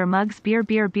mugs, beer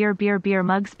mugs, beer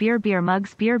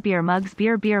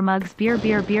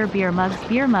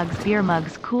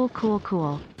mugs,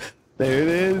 cool. There it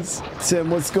is. Tim,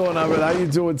 what's going on, man? How you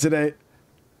doing today?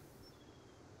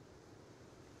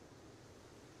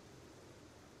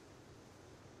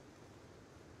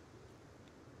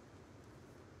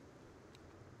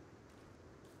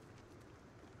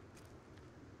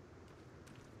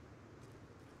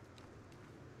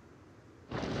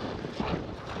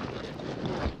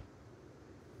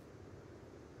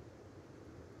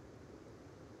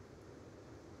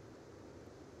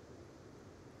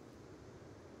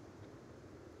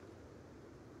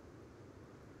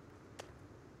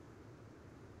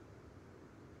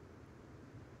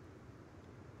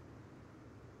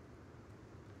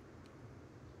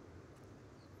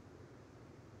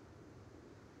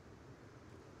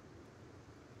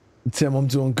 Tim, I'm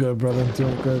doing good, brother. I'm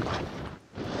doing good.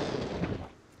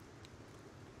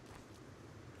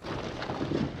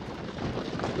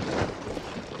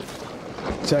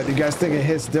 Chat, do you guys think it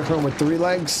hits different with 3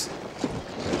 legs?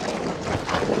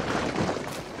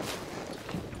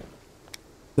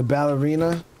 The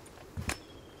ballerina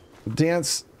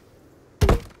dance.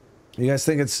 You guys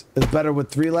think it's better with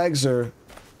 3 legs, or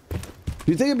do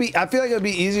you think it'd be? I feel like it'd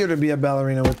be easier to be a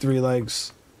ballerina with 3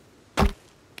 legs.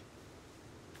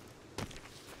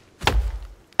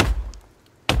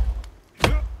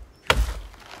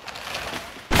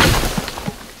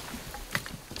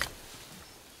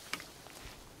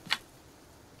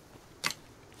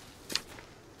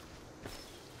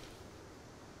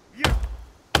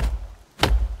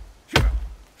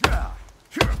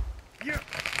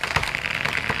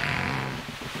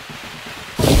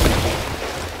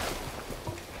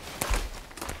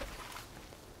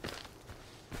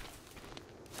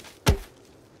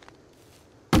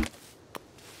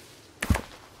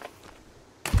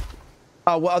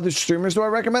 What other streamers do I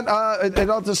recommend? It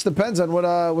all just depends on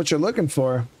what you're looking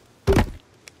for.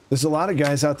 There's a lot of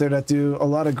guys out there that do a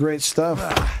lot of great stuff.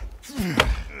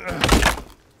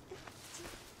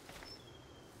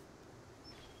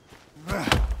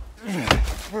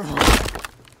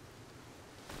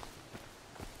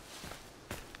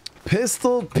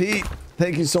 Pistol Pete,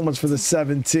 thank you so much for the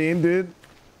 17, dude.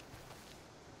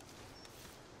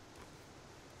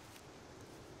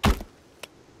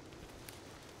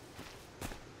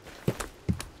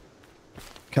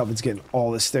 Calvin's getting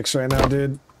all the sticks right now,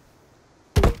 dude.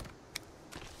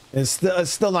 It's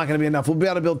still not going to be enough. We'll be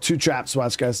able to build 2 traps.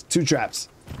 Watch, guys. 2 traps.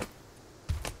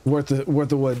 Worth the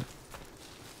wood.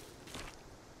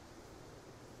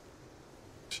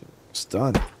 It's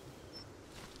done.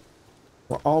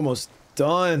 We're almost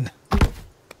done.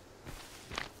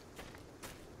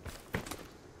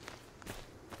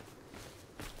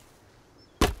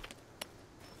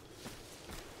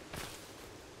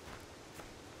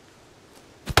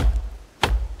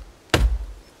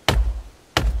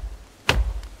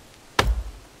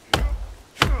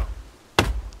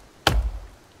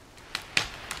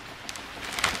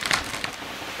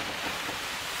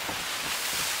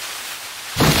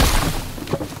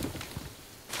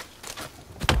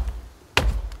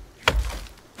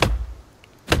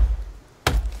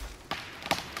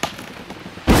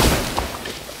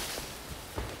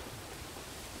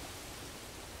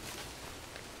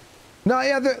 No,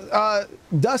 yeah,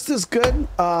 Dust is good.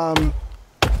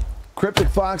 Cryptic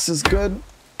Fox is good.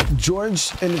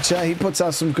 George in the chat, he puts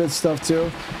out some good stuff too.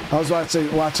 I was watching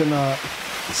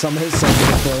some of his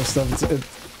stuff.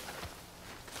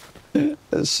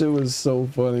 That shit was so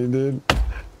funny, dude.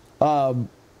 Yeah,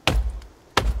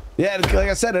 like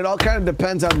I said, it all kind of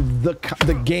depends on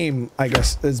the game, I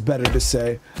guess is better to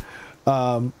say.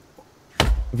 If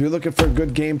you're looking for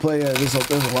good gameplay, yeah, there's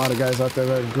a lot of guys out there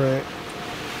that are great.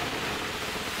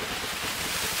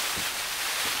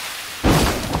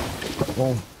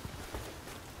 Boom.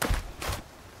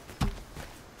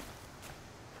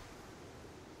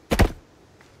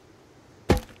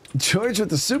 George with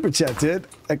the super chat, dude.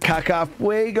 A caca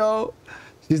fuego.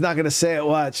 She's not gonna say it.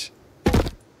 Watch.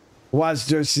 Watch,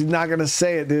 George. She's not gonna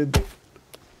say it, dude.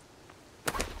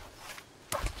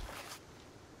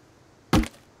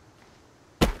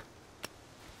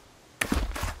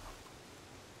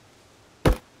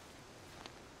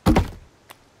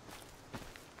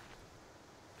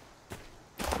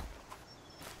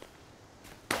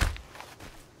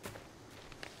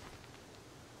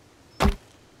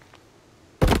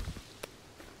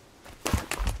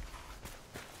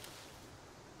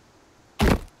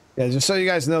 Yeah, just so you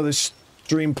guys know, this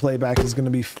stream playback is gonna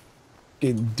be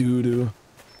fucking doo-doo.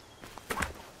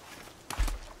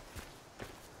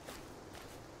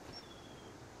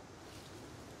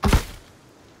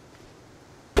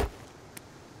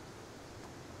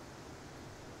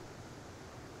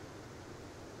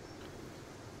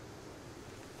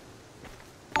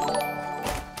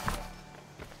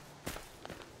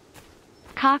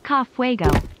 Caca fuego,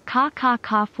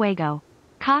 caca fuego,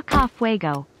 caca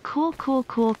fuego. Cool,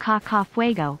 caca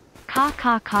fuego,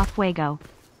 caca fuego.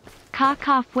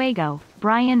 Caca fuego,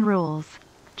 Brian rules.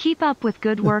 Keep up with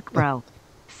good work, bro.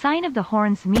 Sign of the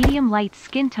horns, medium light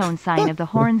skin tone. Sign of the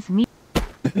horns,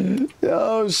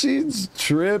 Yo, she's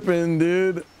tripping,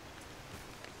 dude.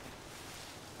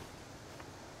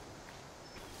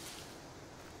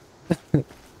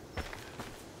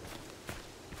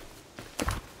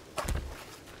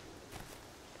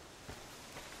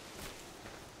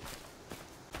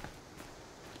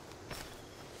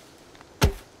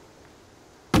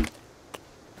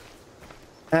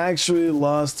 Actually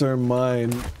lost her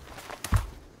mind.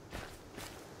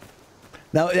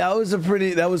 Now that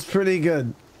was pretty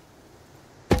good.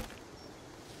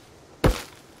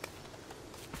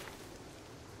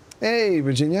 Hey,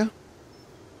 Virginia.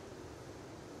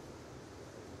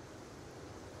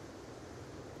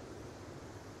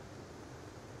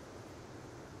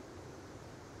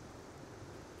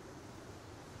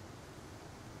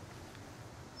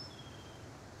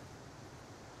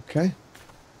 Okay.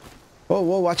 Whoa,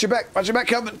 whoa, watch your back. Watch your back,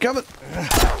 Kelvin. Kelvin.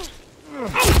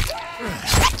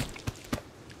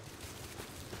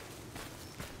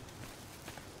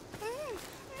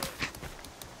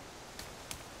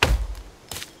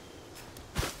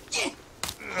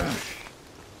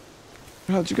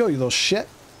 How'd you go, you little shit?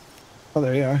 Oh,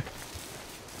 there you are.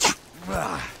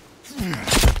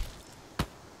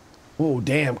 Oh,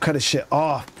 damn. Cut his shit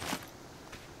off.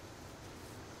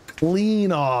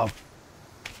 Clean off.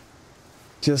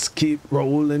 Just keep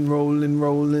rolling, rolling,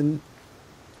 rolling.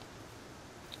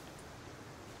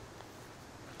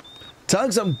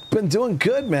 Tugs, I've been doing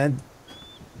good, man.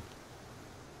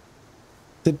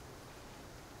 Did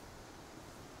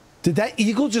that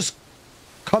eagle just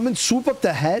come and swoop up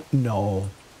the head? No.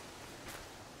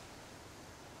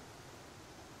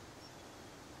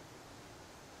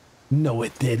 No,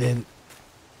 it didn't.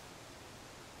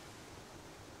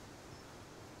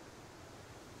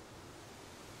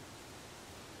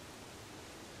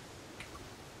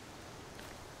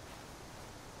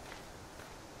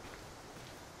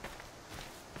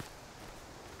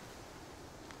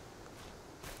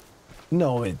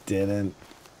 No, it didn't.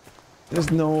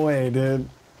 There's no way, dude.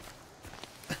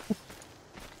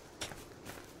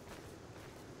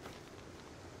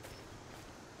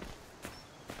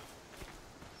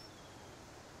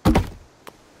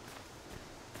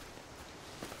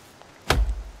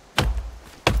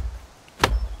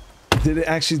 Did it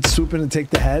actually swoop in and take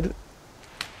the head?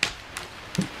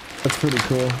 That's pretty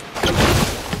cool.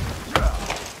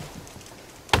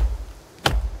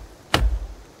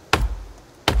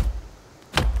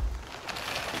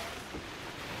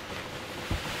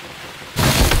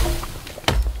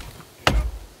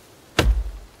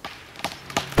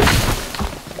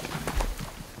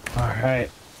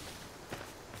 Alright.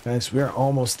 Guys, we're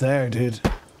almost there, dude.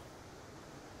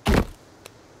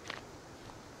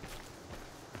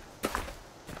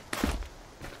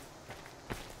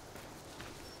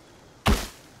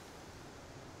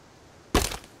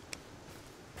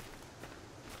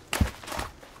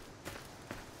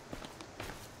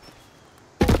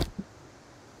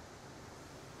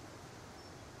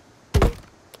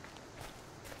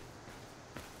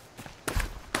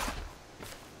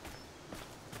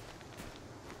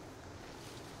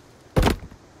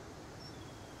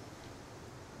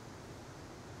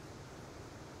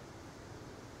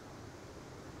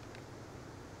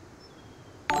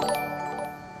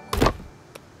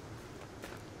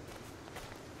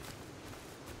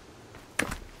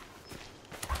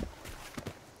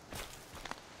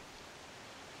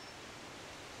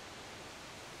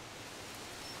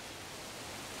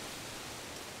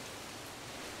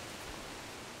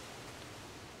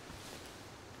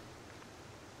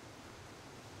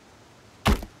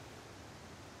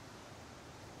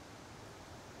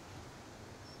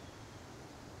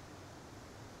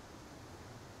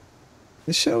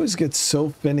 This shit always gets so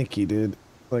finicky, dude.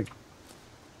 Like,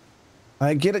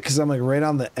 I get it because I'm like right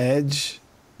on the edge.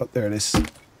 Oh, there it is.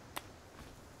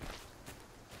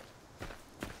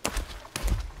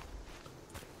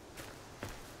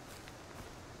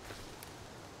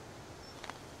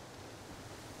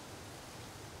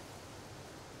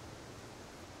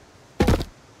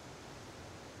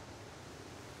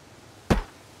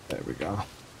 There we go.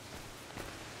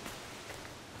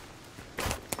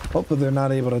 Hopefully they're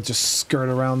not able to just skirt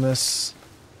around this.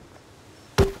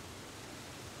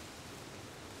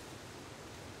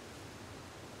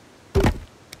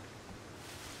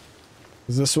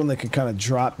 Is this one they can kind of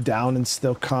drop down and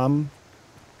still come?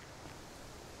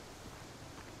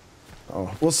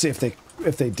 Oh, we'll see if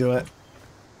they do it.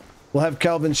 We'll have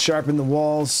Kelvin sharpen the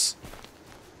walls.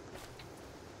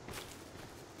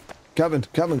 Kelvin.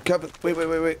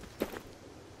 Wait.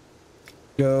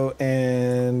 Go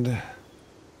and...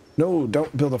 No,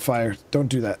 don't build a fire. Don't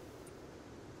do that.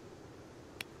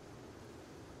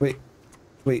 Wait.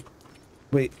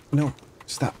 No,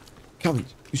 stop. Kelvin,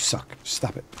 you suck.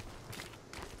 Stop it.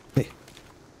 Hey.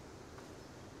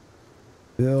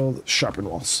 Build sharpen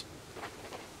walls.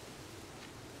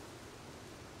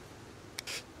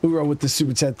 Uro with the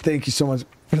super chat. Thank you so much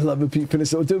for the love of Pete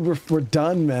finish. Oh, dude, we're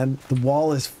done, man. The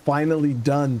wall is finally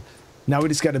done. Now we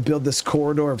just got to build this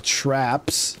corridor of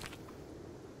traps.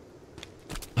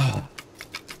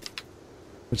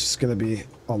 Which is going to be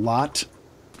a lot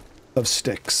of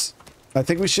sticks. I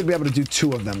think we should be able to do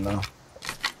 2 of them, though.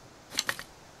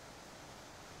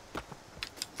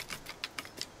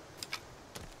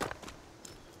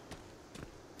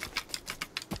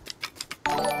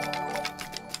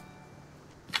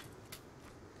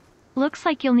 Looks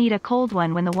like you'll need a cold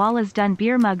one when the wall is done.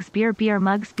 Beer mugs, beer mugs, beer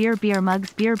mugs, beer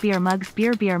mugs, beer mugs,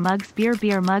 beer mugs, beer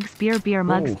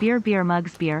mugs, beer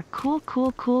mugs, beer. Cool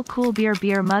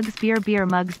beer mugs,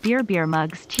 beer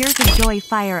mugs. Tears of joy,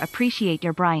 fire. Appreciate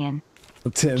your Brian.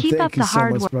 Tim, Keep thank up you the so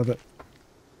hard much, work. brother.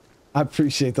 I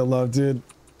appreciate the love, dude.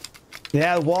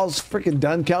 Yeah, the wall's freaking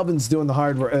done. Calvin's doing the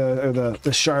hard work,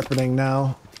 the sharpening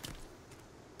now.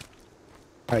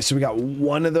 All right, so we got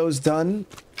one of those done.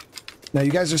 Now,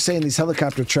 you guys are saying these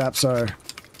helicopter traps are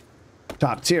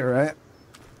top tier, right?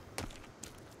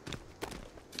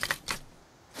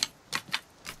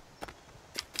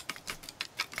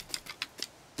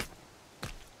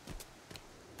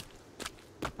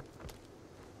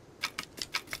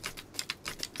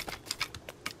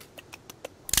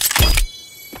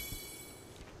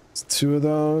 It's two of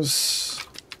those.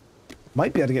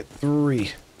 Might be able to get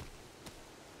three.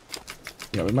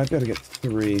 Yeah, we might be able to get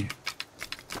three.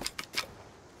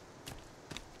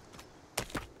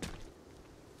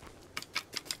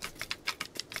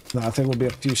 No, I think we'll be a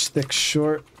few sticks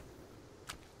short.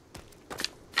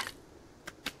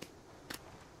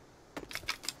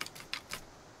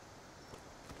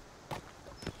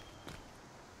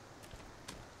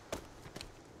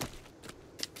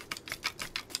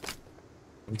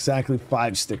 Exactly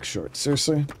 5 sticks short.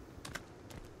 Seriously?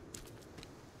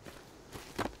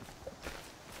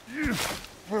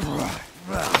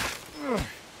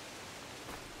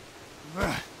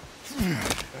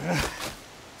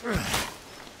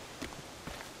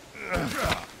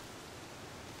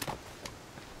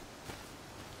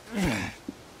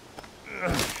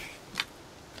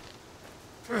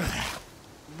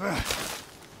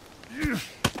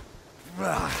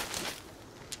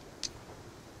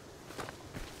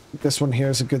 This one here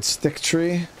is a good stick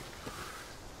tree.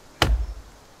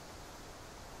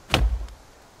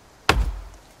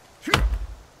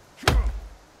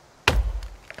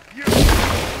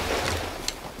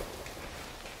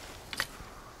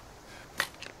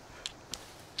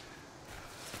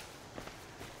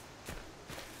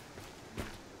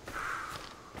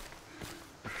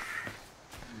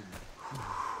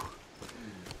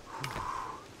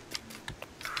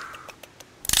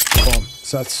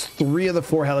 So that's 3 of the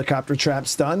 4 helicopter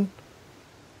traps done.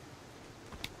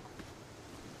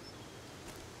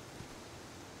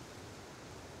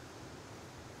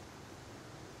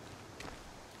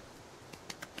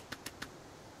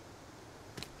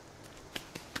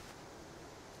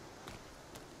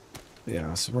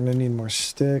 Yeah, so we're gonna need more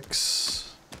sticks.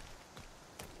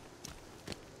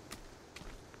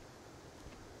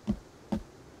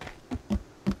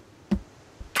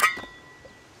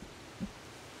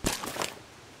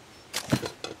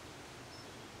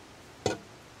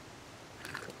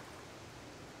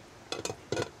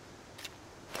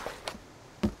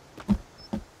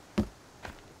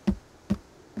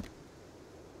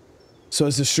 So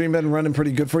has the stream been running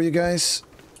pretty good for you guys?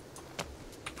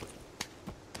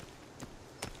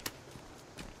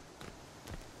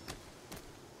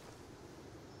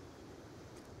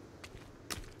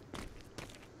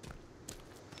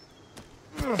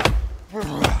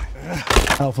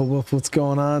 Alpha Wolf, what's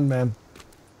going on, man?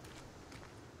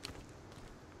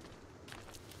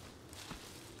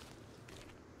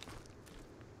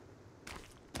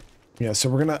 Yeah, so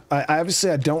we're gonna... I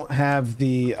obviously I don't have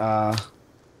the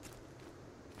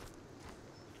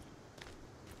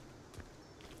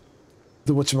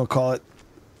whatchamacallit,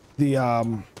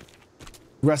 the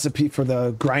recipe for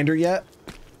the grinder yet.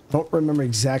 I don't remember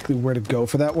exactly where to go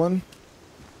for that one.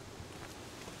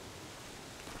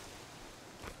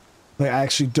 Like, I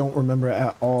actually don't remember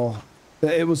at all.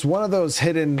 It was one of those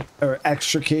hidden or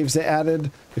extra caves they added.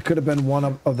 It could have been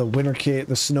one of the winter cave,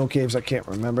 the snow caves. I can't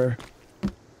remember.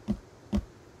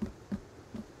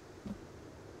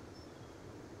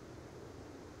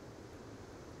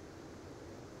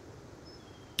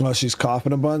 Oh, she's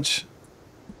coughing a bunch.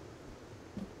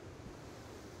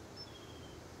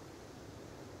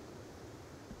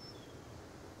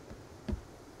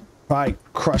 Probably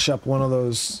crush up one of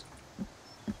those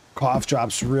cough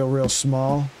drops real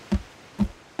small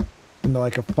into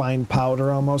like a fine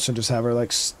powder almost, and just have her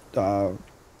like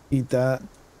eat that.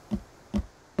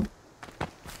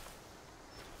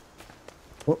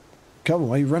 Oh, Kelvin,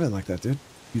 why are you running like that, dude?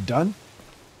 You done?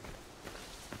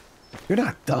 You're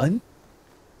not done.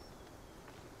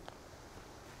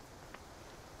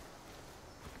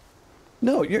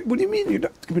 No, what do you mean you're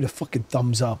not? Give me the fucking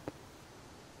thumbs up.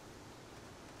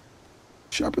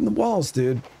 Sharpen the walls,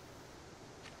 dude.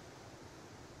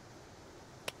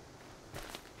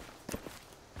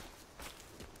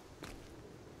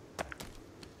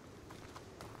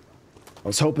 I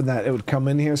was hoping that it would come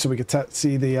in here so we could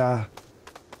see the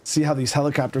See how these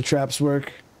helicopter traps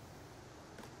work.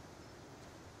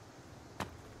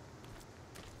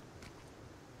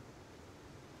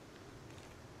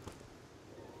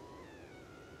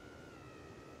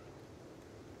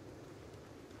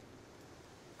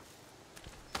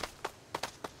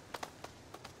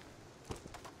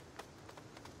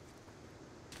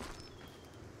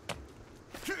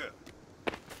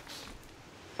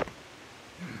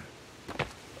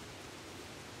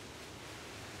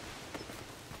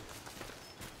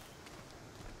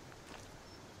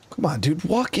 Come on, dude,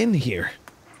 walk in here.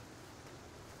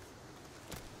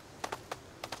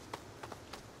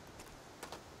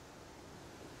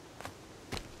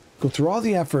 Go through all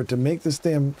the effort to make this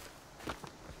damn...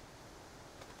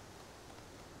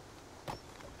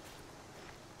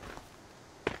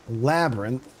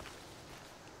 labyrinth.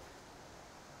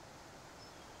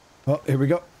 Oh, here we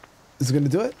go. Is it gonna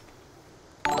do it?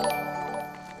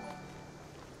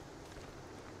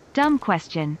 Dumb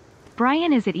question.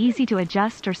 Brian, is it easy to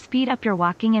adjust or speed up your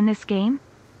walking in this game?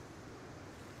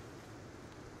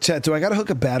 Chat, do I gotta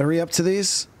hook a battery up to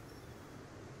these?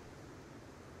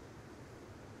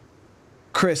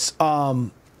 Chris,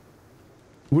 what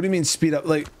do you mean speed up?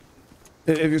 Like,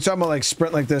 if you're talking about like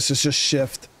sprint like this, it's just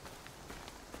shift.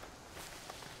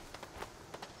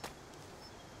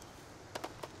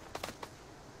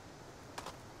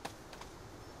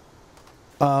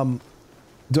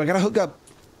 Do I gotta hook up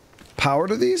power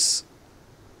to these?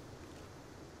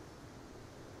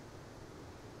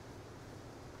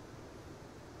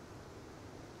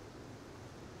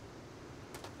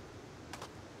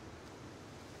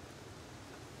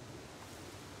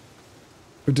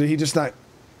 Or did he just not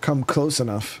come close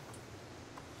enough?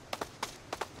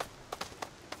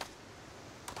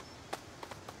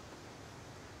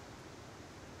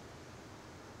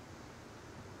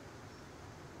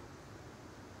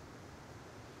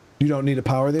 You don't need to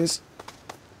power these?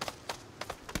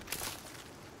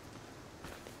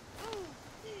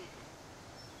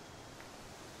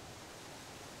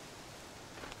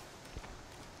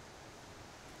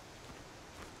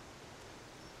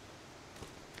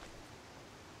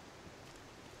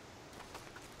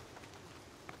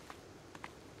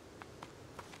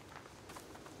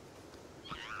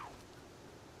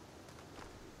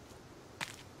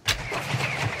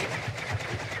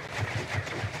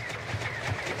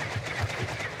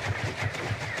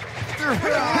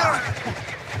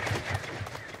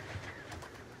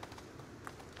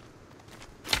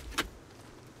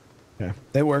 Okay,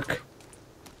 they work.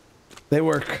 They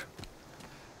work.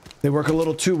 They work a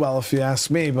little too well if you ask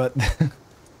me, but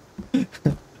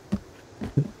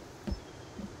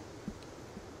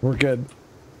we're good.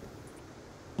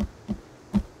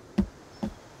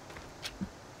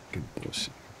 Good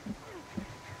bullshit.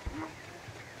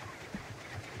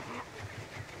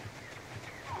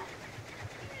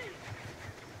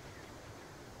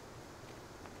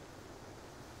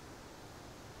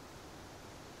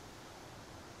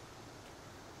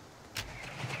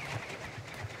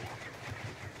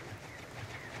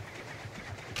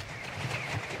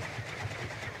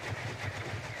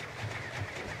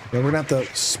 Yeah, we're gonna have to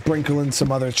sprinkle in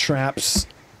some other traps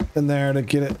in there to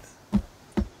get it.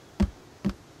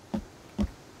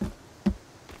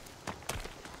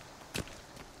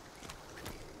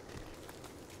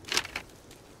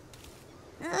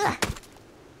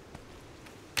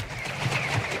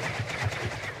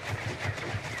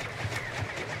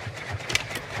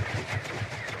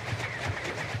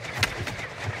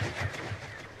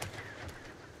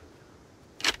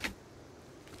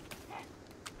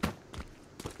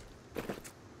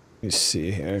 Let me see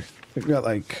here. We've got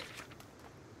like,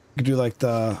 you could do like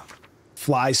the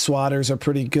fly swatters are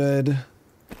pretty good.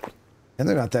 And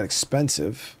they're not that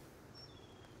expensive.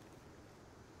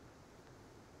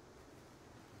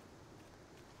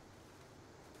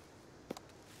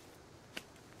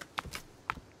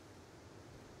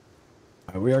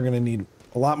 All right, we are going to need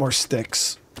a lot more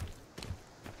sticks.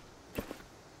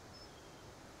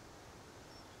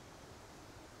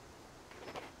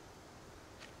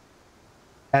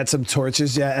 Add some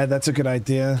torches. Yeah, that's a good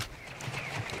idea.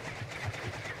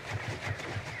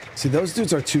 See, those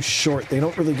dudes are too short. They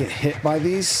don't really get hit by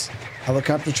these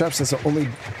helicopter traps. That's the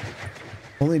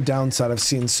only downside I've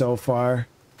seen so far.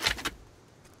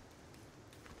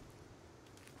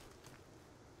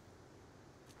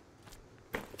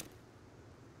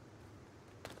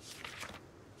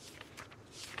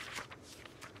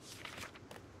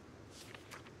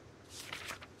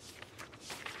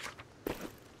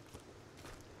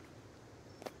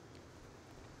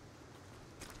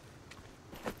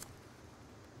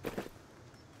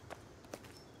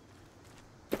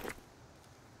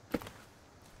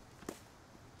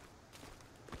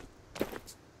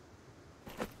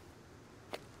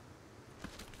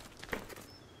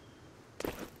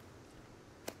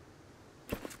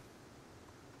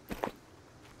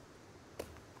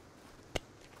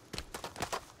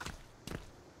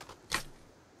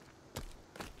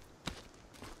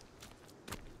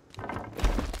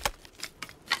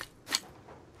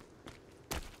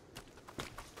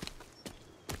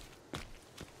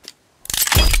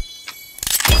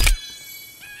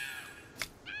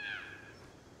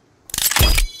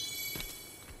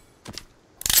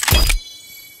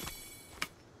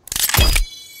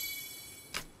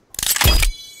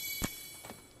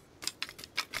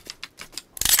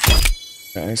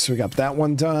 Okay, so we got that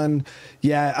one done.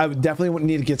 Yeah, I would definitely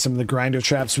need to get some of the grinder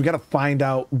traps. We got to find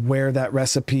out where that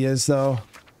recipe is, though.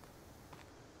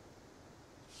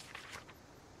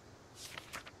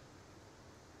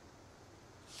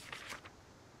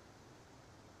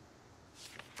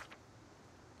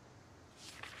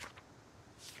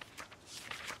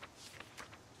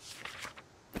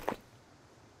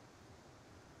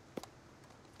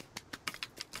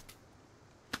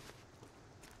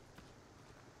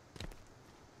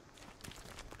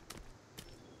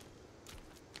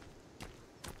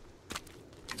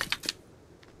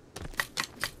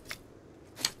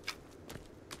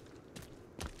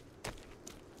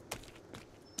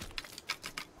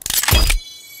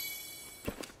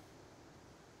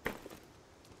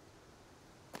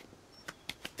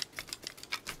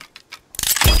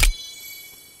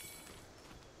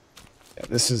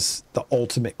 This is the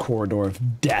ultimate corridor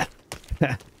of death.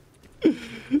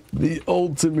 The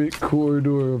ultimate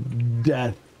corridor of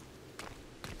death.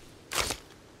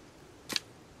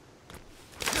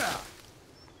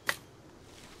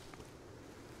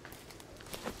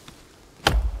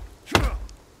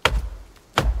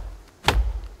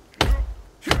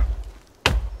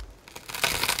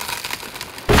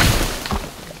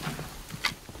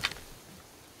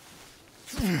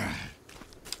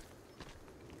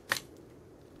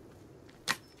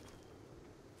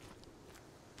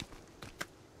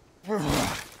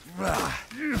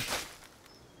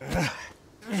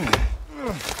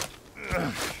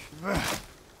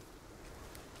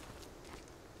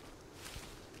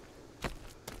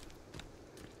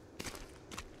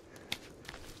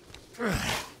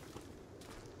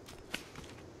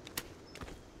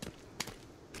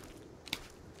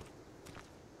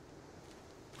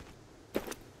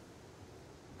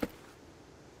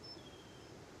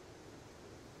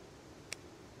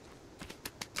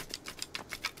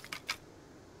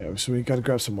 Yeah, so we gotta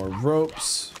grab some more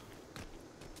ropes.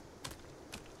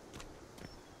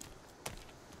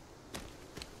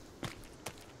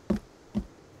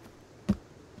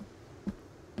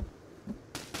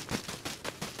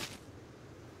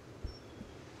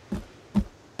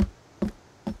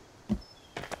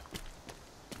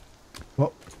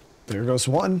 Well, there goes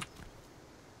one.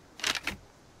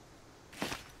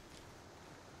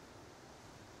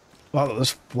 Wow,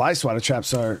 those fly swatter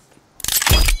traps are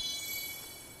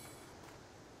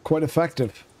quite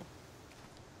effective.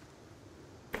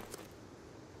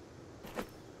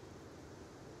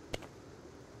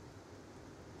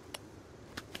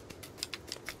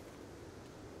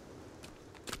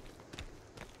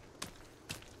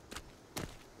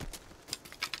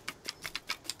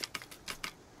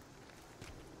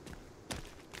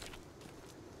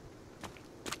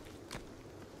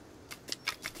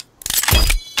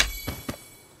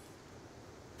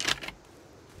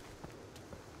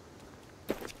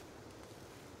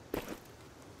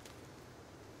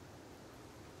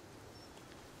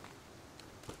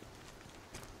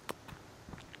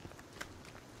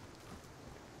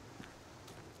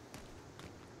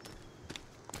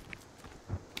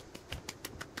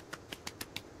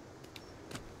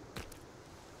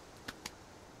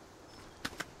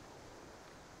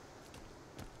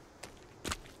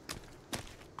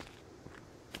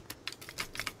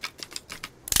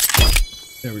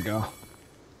 There we go.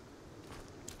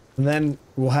 And then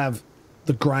we'll have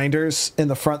the grinders in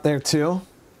the front there too.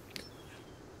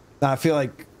 Now I feel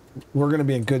like we're going to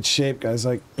be in good shape, guys.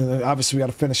 Like, obviously we got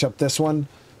to finish up this one.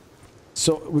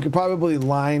 So we could probably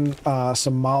line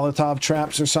some Molotov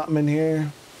traps or something in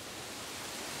here.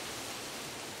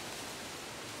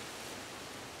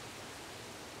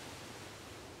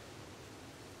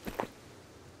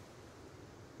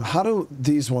 How do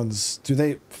these ones, do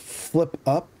they flip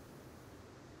up?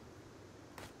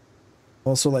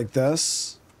 Also like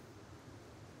this.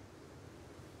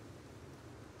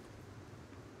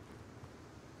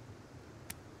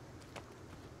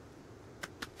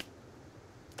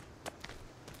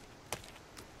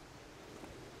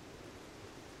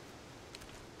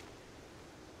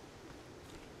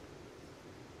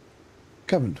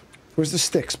 Kevin, where's the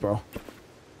sticks, bro?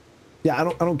 Yeah, I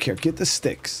don't care. Get the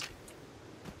sticks.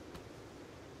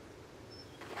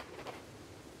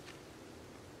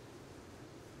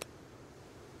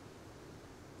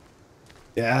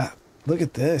 Yeah, look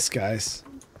at this, guys.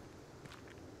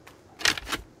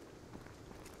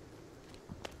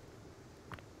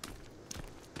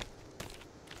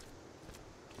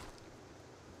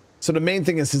 So the main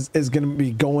thing is going to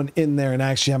be going in there and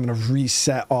actually having to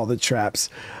reset all the traps.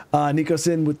 Nico's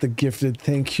in with the gifted.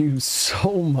 Thank you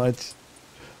so much.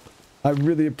 I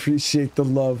really appreciate the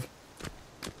love.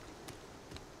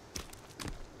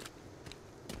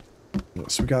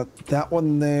 So we got that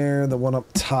one there, the one up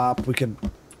top. We can...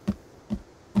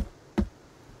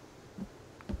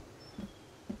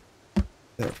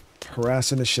 They're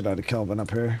harassing the shit out of Kelvin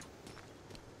up here.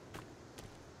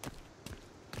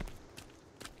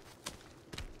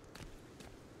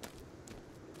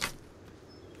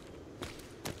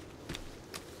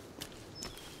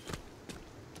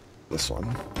 This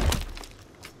one.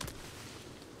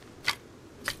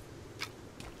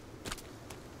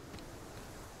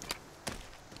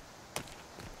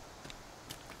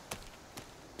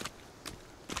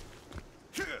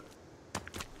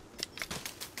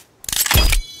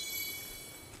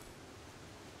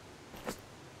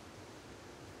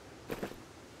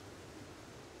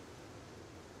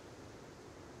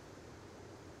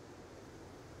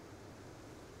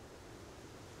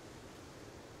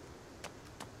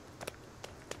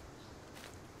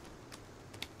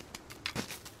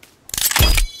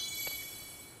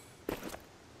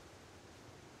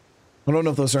 I don't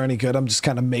know if those are any good. I'm just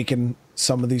kind of making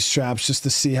some of these traps just to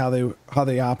see how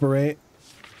they operate.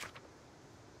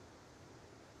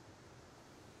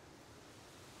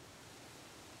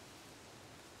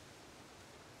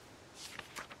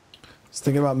 I was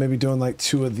thinking about maybe doing like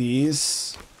 2 of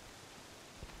these.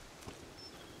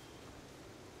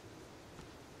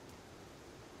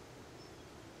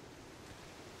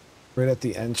 Right at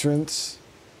the entrance.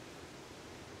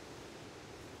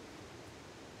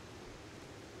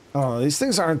 Oh, these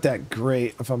things aren't that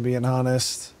great, if I'm being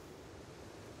honest.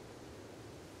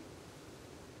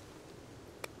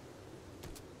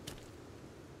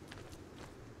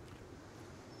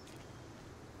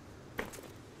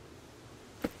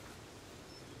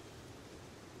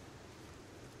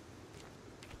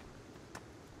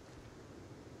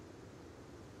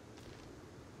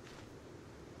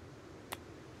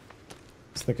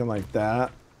 I was thinking like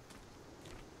that.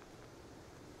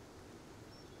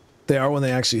 They are when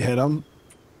they actually hit them.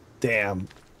 Damn.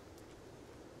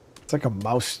 It's like a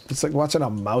mouse. It's like watching a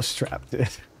mouse trap, dude.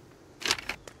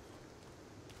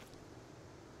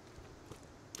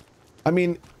 I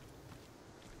mean,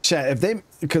 chat, if they...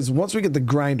 Because once we get the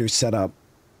grinder set up,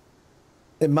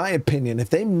 in my opinion, if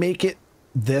they make it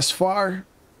this far...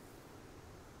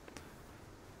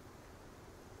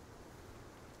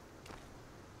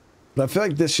 But I feel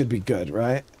like this should be good,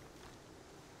 right?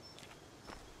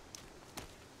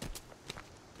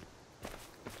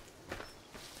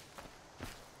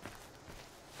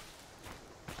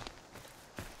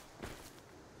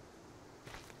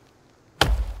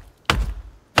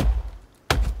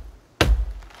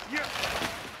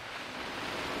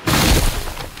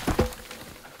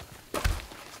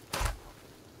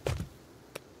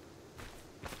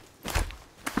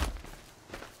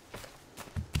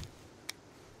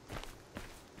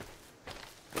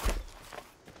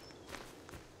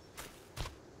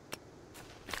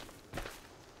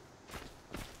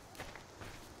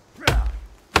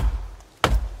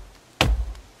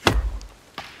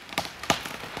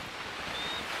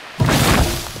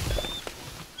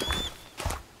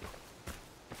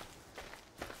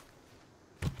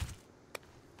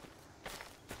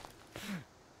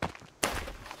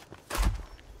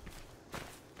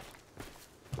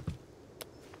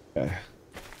 Okay.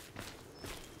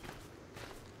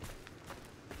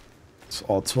 It's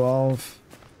all 12.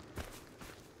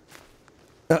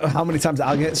 How many times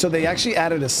I'll get... So they actually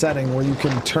added a setting where you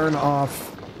can turn off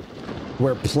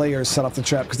where players set off the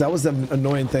trap, because that was the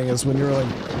annoying thing, is when you were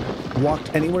like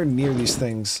walked anywhere near these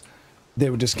things, they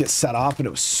would just get set off, and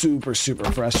it was super, super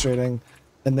frustrating.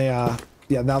 And they,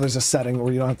 yeah, now there's a setting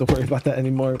where you don't have to worry about that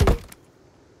anymore.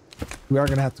 We are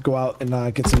gonna have to go out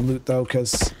and get some loot though,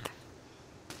 because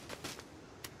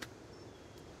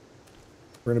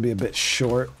we're gonna be a bit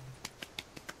short.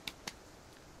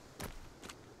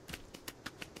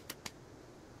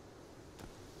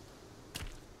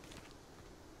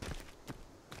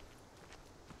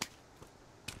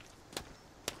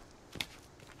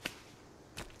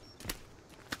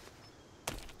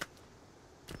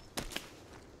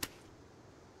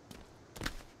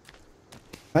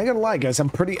 I ain't gonna lie, guys.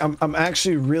 I'm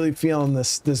actually really feeling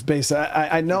this base.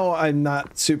 I know I'm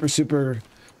not super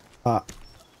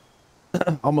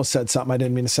almost said something I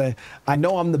didn't mean to say. I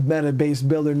know I'm the meta base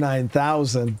builder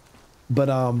 9000,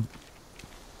 but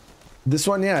this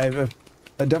one, yeah,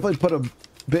 I definitely put a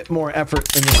bit more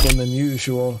effort in this one than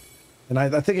usual, and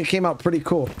I think it came out pretty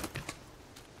cool.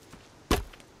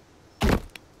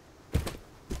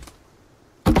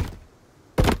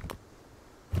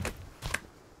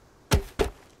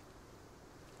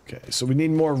 Okay, so we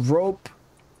need more rope.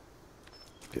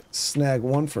 Snag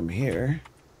one from here.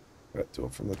 Got to do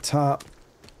it from the top.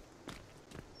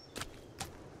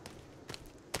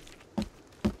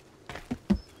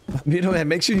 You know, man,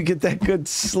 make sure you get that good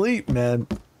sleep, man.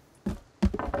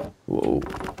 Whoa.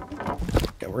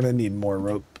 Okay, we're gonna need more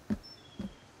rope.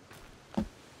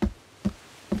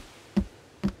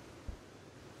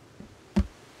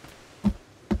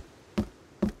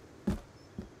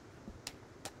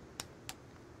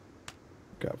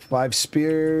 Got 5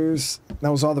 spears.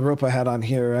 That was all the rope I had on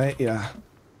here, right? Yeah.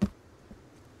 All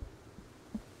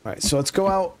right, so let's go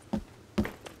out,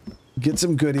 get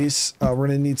some goodies. We're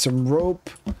gonna need some rope.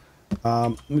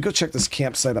 Let me go check this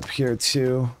campsite up here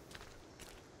too.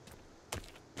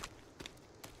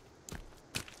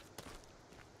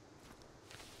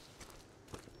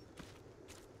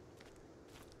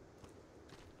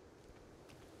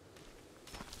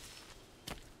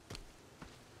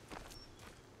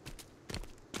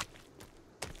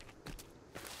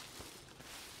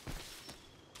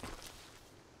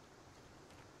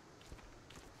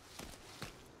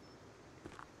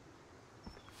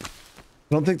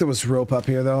 I don't think there was rope up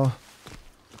here, though.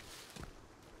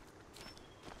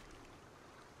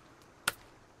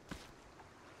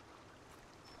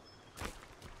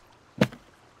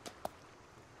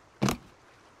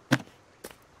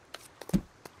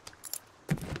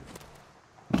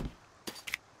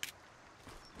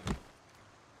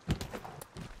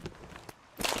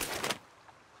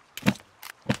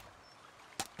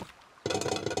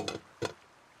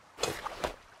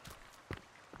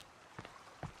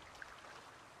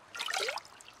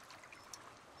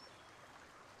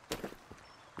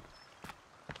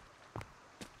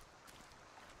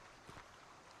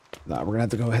 Nah, we're gonna have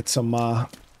to go hit some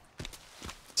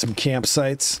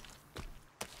campsites.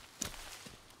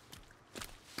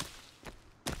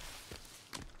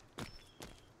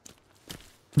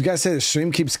 You guys say the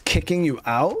stream keeps kicking you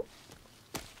out?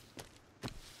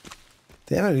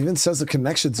 Damn, it even says the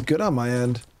connection's good on my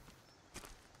end.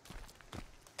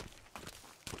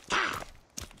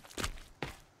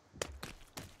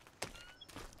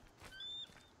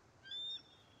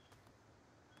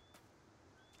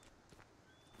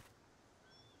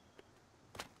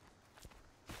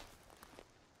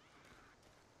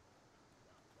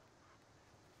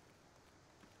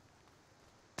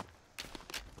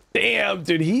 Damn,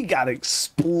 dude, he got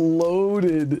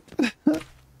exploded.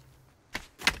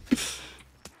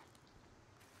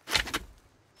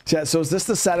 Yeah, so is this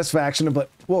the satisfaction of like,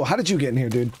 whoa, how did you get in here,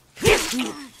 dude?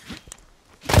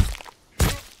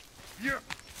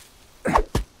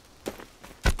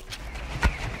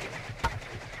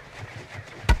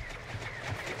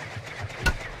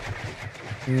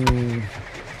 I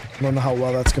don't know how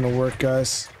well that's gonna work,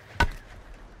 guys.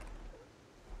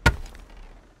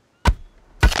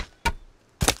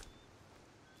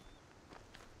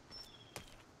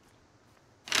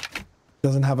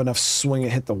 Doesn't have enough swing,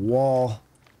 it hit the wall.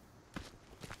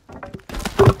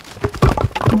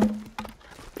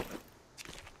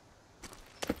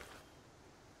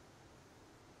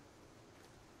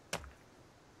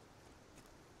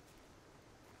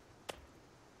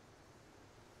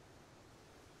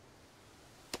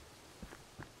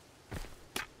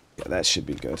 Yeah, that should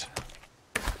be good.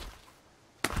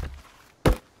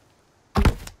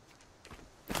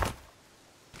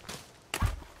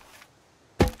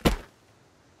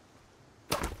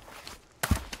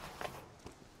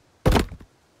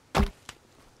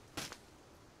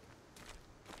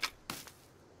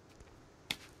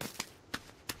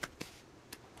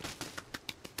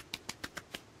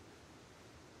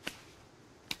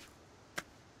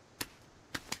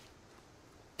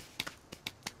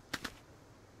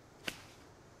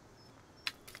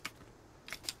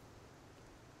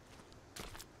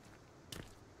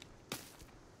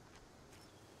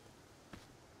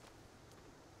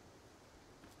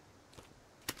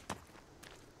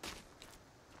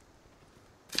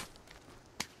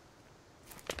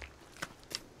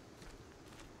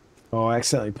 Oh, I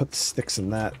accidentally put the sticks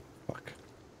in that. Fuck.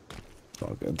 It's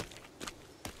all good.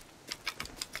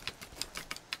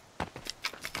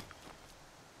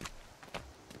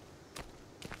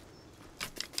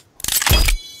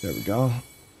 There we go.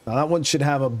 Now that one should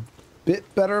have a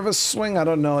bit better of a swing. I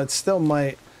don't know. It still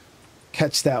might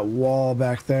catch that wall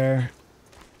back there.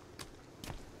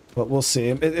 But we'll see.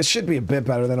 It should be a bit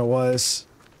better than it was.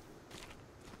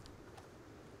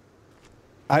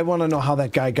 I want to know how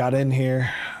that guy got in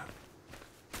here.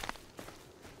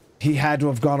 He had to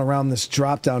have gone around this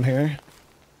drop down here.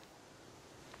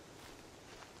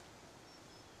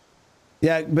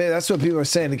 Yeah, that's what people are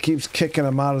saying. It keeps kicking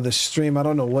him out of the stream. I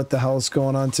don't know what the hell is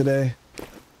going on today.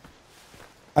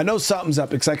 I know something's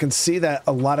up because I can see that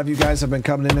a lot of you guys have been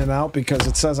coming in and out because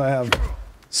it says I have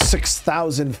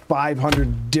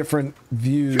 6,500 different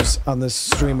views on this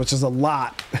stream, which is a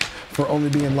lot for only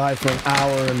being live for an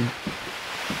hour and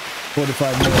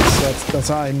 45 minutes. That's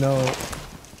how I know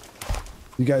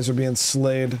you guys are being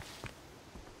slayed.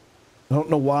 I don't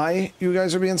know why you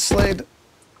guys are being slayed.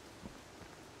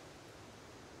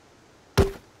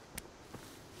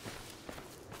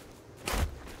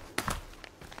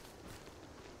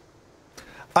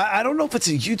 I don't know if it's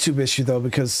a YouTube issue though,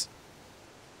 because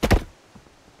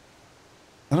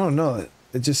I don't know.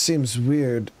 It just seems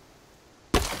weird.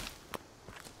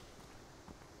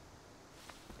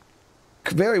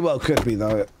 Very well could be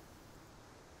though.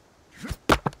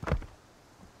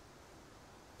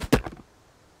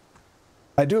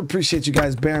 I do appreciate you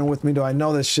guys bearing with me though. I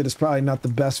know this shit is probably not the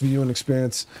best viewing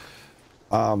experience.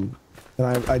 And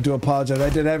I do apologize. I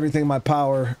did everything in my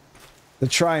power to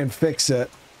try and fix it.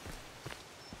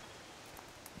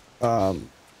 The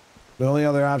only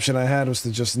other option I had was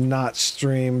to just not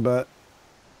stream, but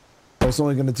I was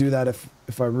only going to do that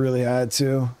if I really had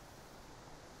to.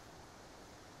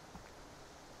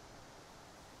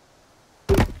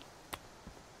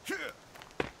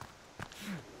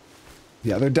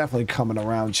 Yeah, they're definitely coming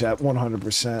around, chat,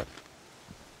 100%.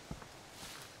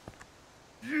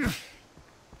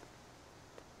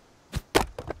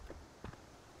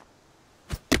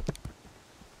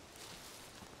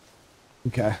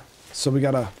 Okay, so we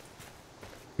gotta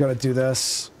do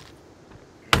this.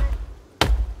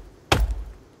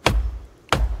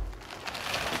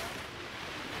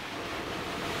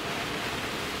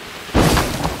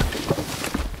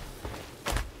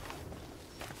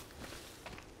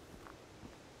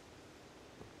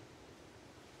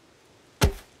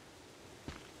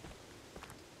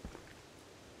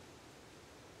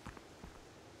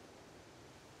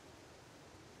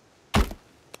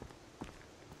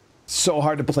 So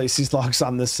hard to place these locks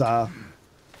on this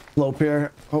slope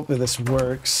here. Hopefully this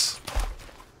works.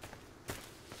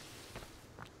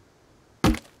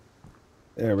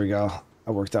 There we go.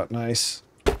 That worked out nice.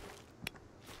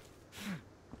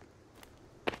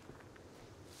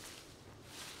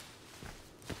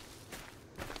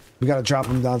 We gotta drop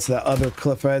them down to that other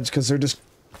cliff edge because they're just,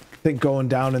 I think, going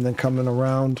down and then coming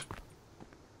around.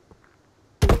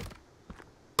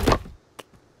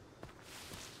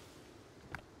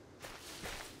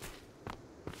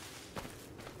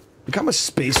 Look how much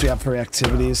space we have for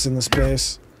activities in this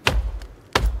base.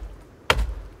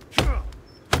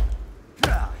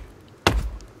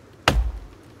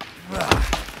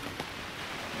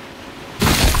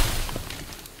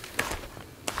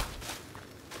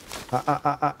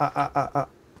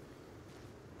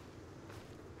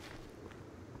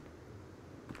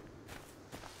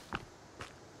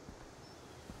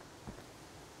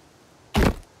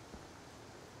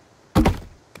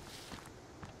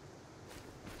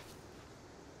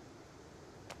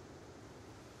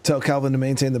 Tell Calvin to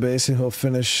maintain the base and he'll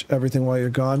finish everything while you're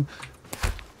gone.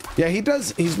 Yeah, he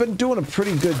does. He's been doing a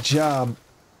pretty good job.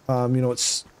 You know,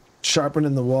 it's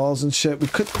sharpening the walls and shit. We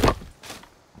could...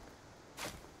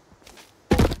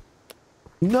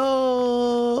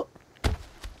 No!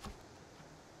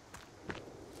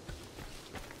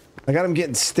 I got him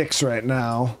getting sticks right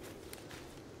now.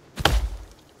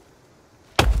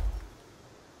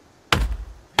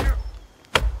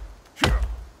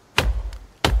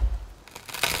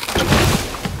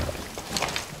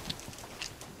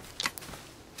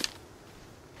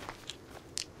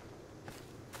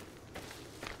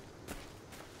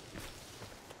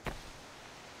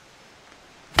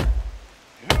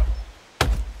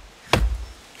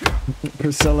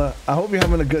 Priscilla, I hope you're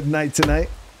having a good night tonight.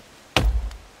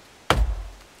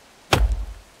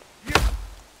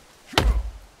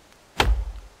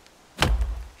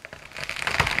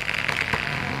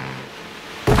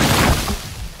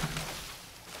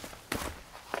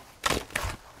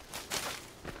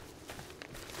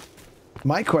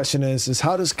 My question is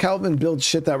how does Calvin build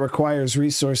shit that requires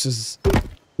resources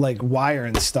like wire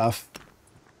and stuff?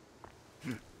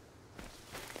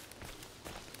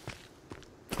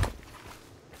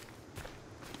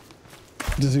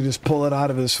 Does he just pull it out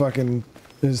of his fucking,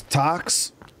 his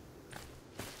tox?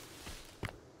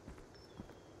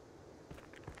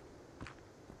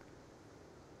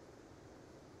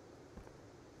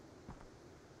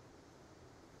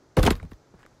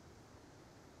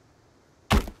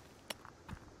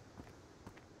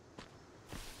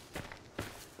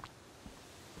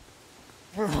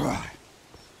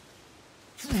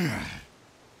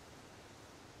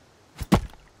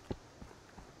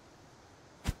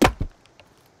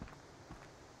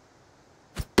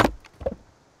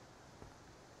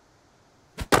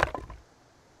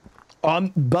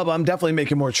 Bubba, I'm definitely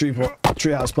making more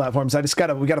treehouse platforms. We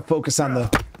gotta focus on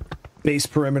the base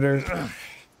perimeter.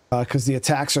 because the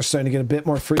attacks are starting to get a bit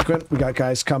more frequent. We got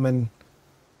guys coming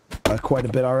quite a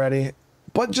bit already,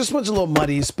 but just a bunch of little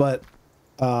muddies. But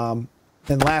in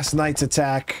last night's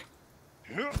attack,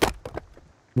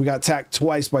 we got attacked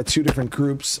twice by 2 different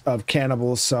groups of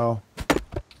cannibals. So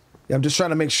yeah, I'm just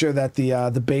trying to make sure that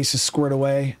the base is squared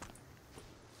away,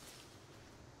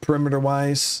 perimeter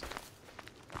wise.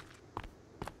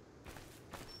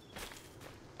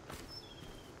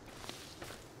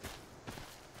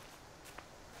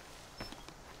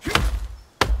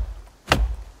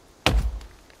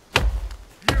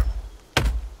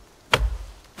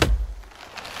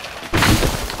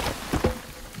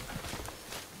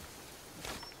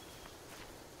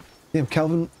 Damn,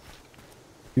 Calvin,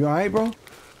 you alright, bro?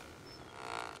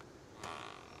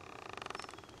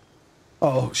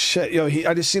 Oh shit, yo,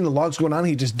 I just seen the logs going on.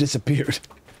 He just disappeared.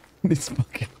 This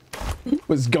fucking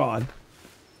was gone.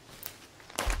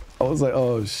 I was like,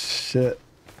 oh shit.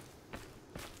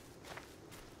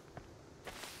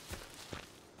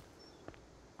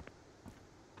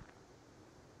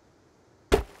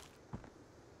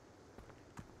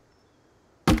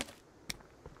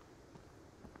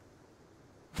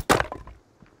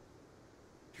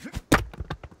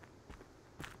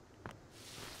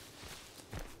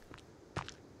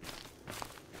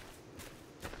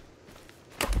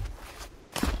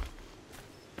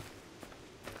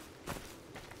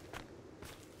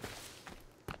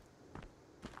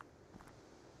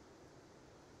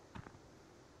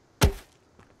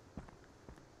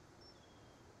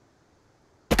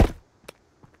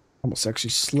 Almost actually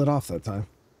slid off that time.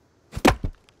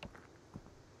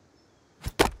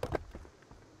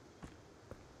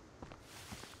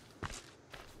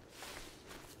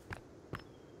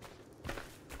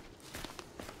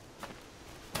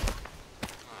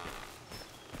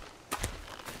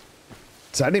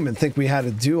 So I didn't even think we had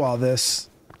to do all this.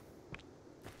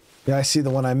 Yeah, I see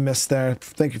the one I missed there.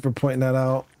 Thank you for pointing that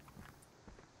out.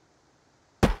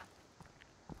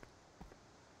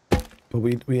 But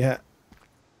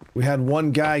we had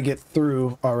one guy get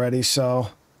through already, so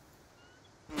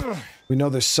we know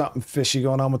there's something fishy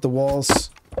going on with the walls.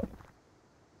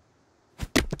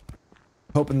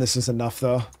 Hoping this is enough,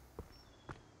 though.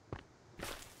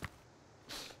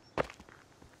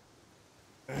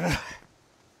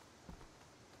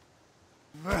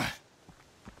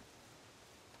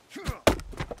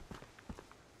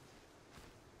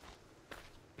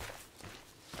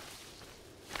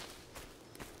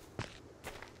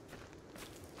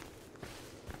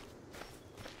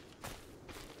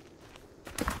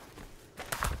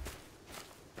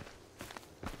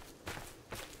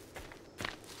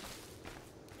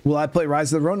 Will I play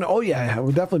Rise of the Ronin? Oh yeah,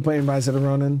 we're definitely playing Rise of the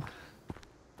Ronin.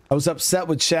 I was upset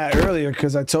with chat earlier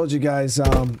because I told you guys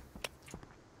I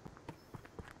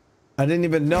didn't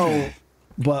even know,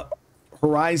 but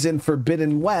Horizon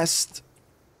Forbidden West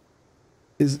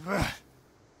is coming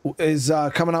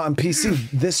out on PC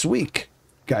this week,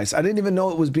 guys. I didn't even know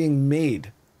it was being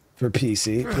made for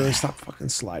PC. Really, stop fucking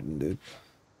sliding, dude.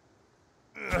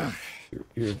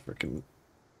 You're freaking.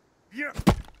 Yeah.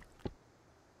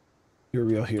 You're a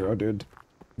real hero, dude.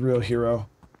 Real hero.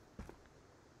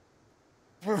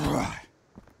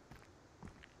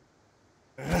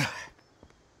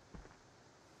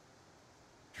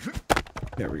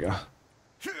 There we go.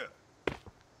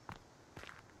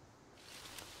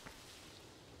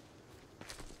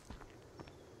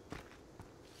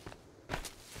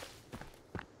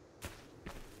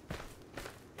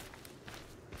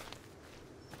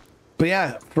 But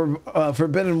yeah,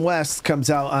 Forbidden West comes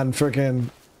out on freaking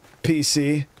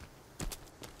PC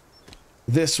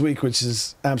this week, which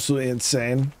is absolutely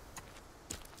insane.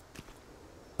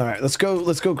 All right, let's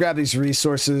go grab these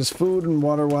resources. Food and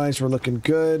water wise, we're looking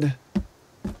good.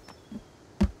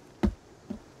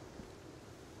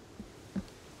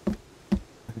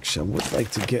 Actually, I would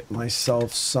like to get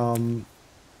myself some.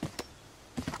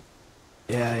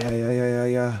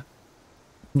 Yeah.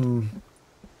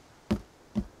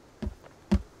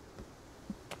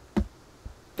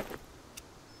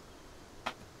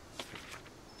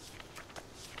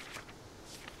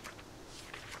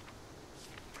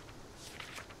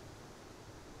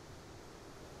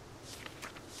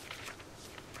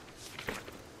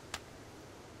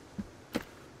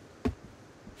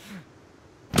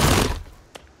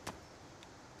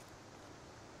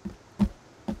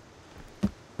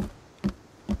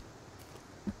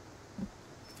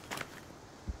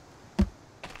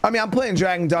 I mean, I'm playing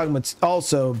Dragon Dogma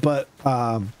also, but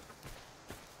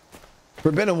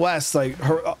Forbidden West, like,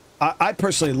 I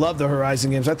personally love the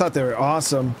Horizon games. I thought they were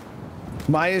awesome.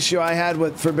 My issue I had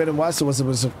with Forbidden West was it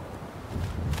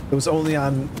was only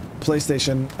on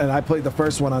PlayStation, and I played the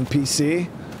first one on PC.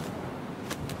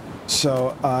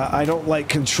 So I don't like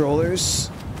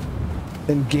controllers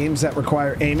in games that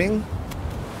require aiming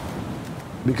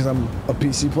because I'm a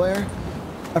PC player.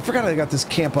 I forgot I got this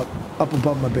camp up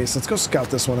above my base. Let's go scout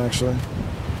this one, actually.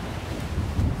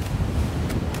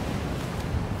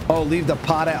 Oh, leave the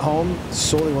pot at home?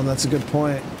 Solely one, that's a good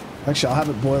point. Actually, I'll have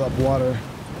it boil up water.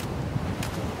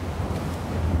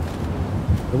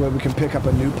 That way we can pick up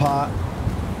a new pot.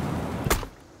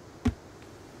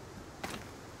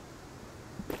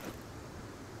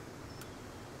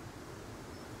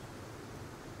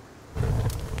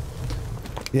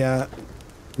 Yeah,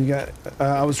 you got,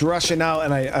 I was rushing out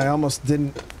and I almost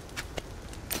didn't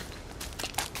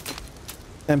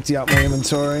empty out my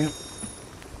inventory.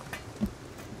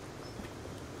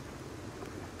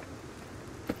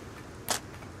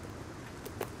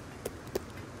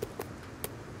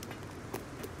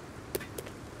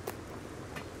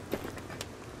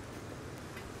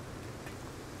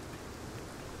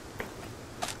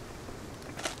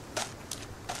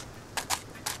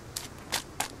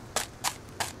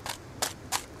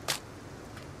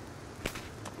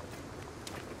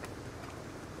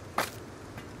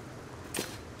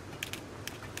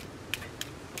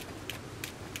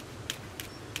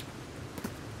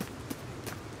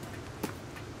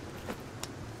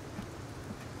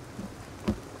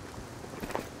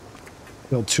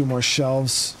 Build 2 more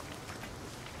shelves.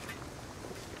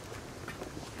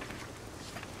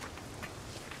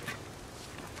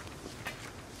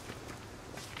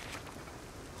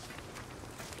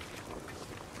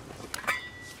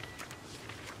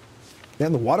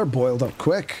 Man, the water boiled up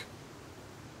quick.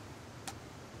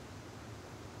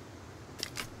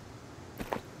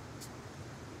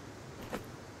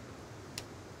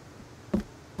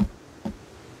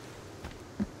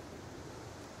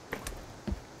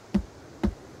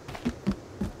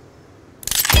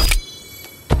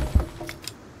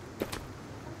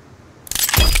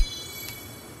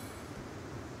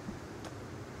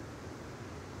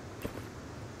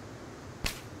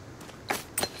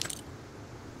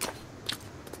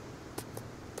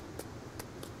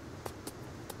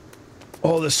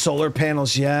 Oh, the solar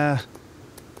panels, yeah.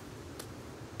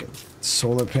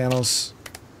 Solar panels.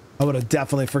 I would have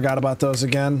definitely forgot about those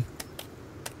again.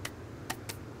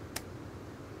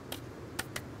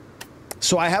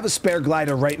 So I have a spare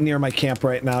glider right near my camp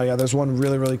right now. Yeah, there's one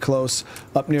really, really close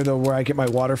up near the where I get my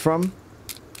water from.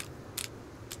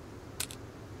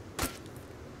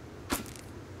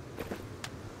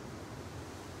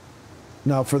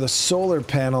 Now for the solar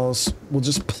panels, we'll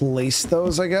just place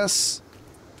those, I guess.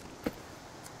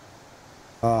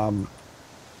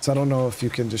 So I don't know if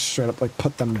you can just straight up like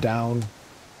put them down.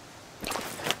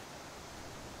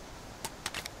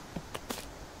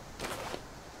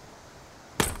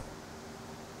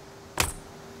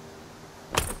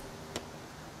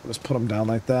 Just put them down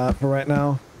like that for right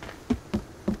now.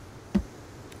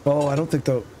 Oh, I don't think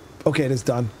the... Okay, it is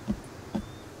done.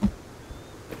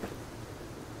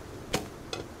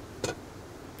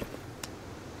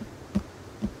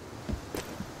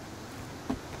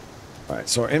 Alright,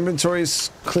 so our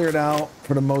inventory's cleared out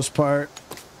for the most part.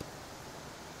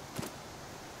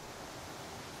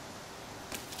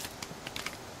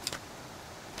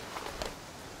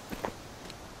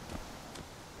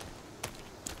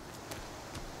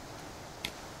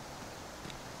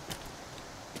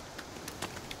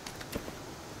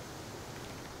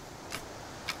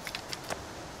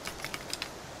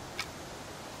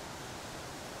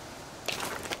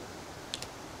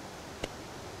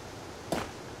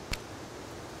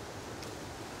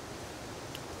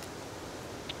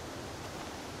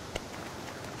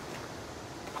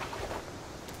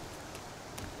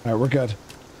 All right, we're good.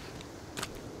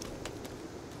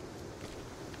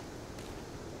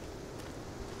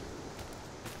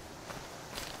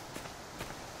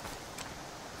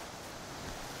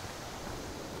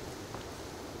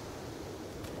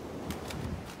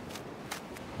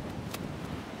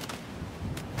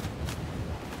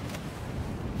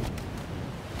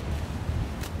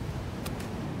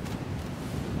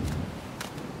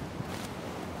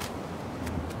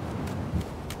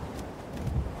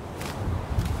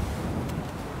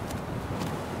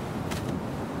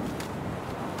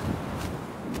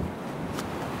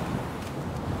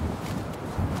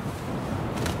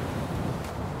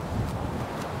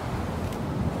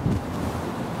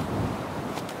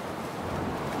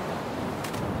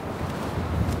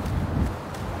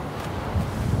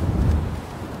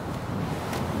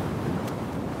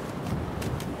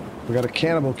 We got a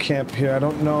cannibal camp here. I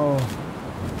don't know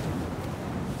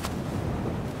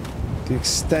the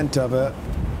extent of it.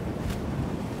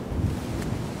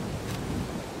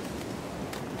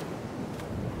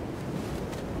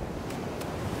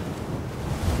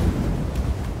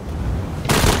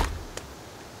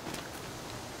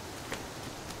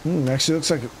 Actually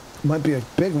looks like it might be a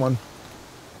big one.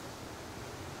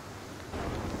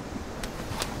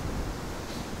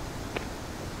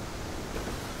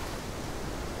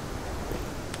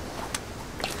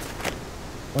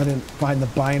 I didn't find the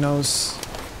binos.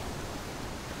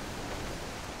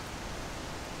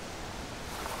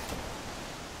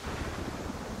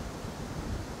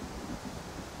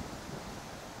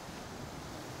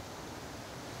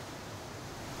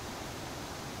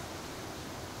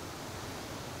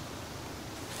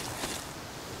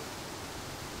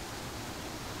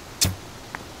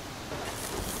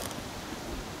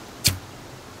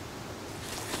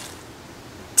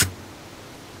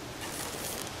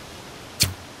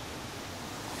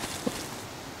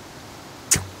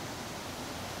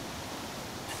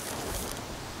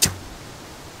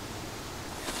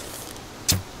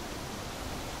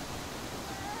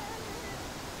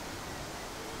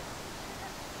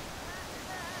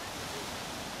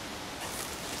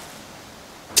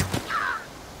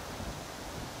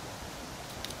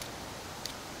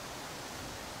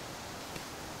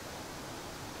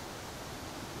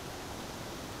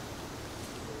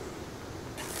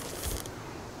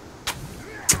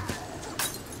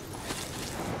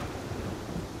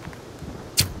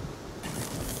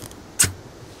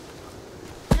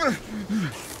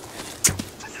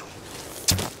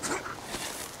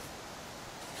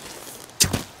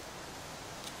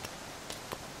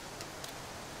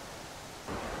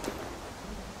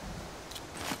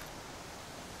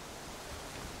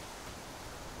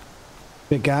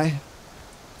 Big guy.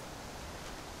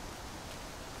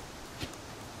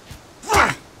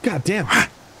 God damn.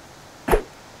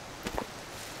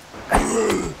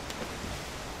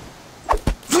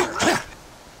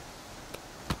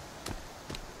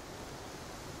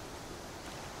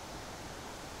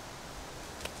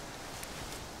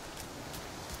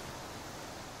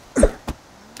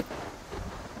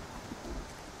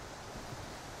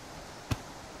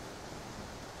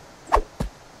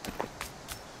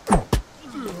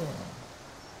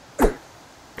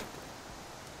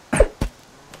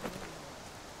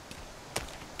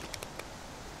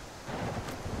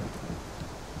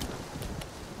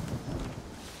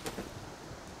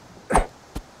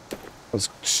 Was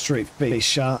straight face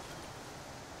shot.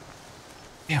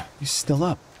 Yeah, he's still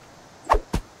up.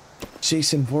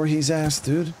 Jason Voorhees ass,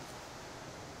 dude.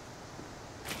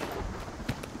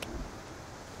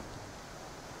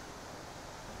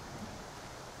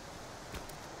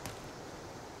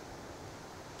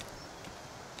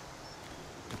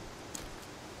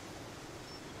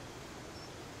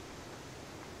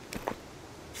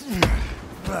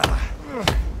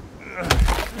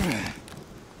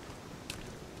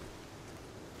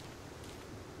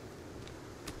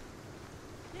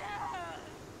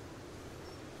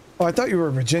 Oh, I thought you were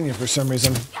in Virginia for some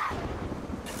reason.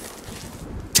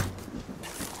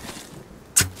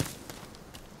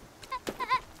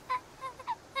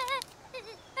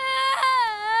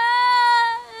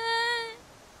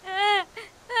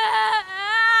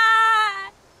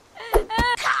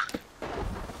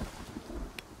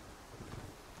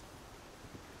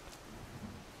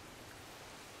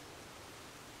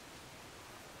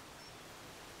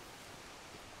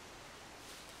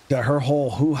 Yeah, her whole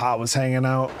hoo-ha was hanging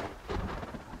out.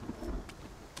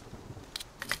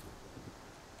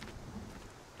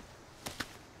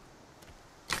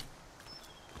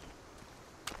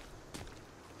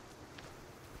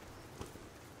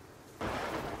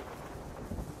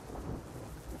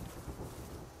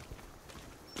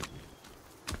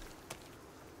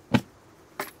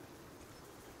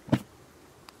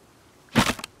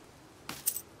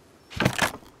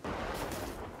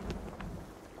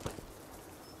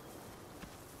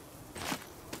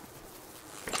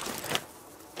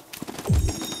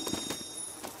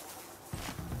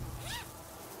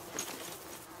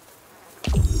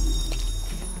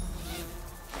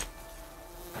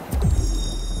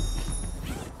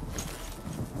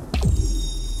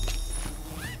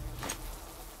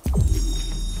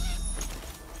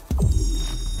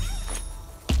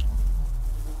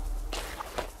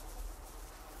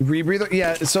 Rebreather,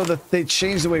 yeah. So they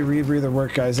changed the way rebreather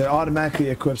work, guys. It automatically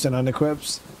equips and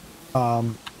unequips. I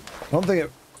don't think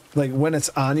it, like when it's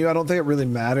on you, I don't think it really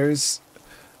matters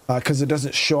because it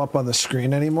doesn't show up on the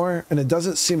screen anymore, and it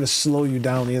doesn't seem to slow you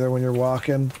down either when you're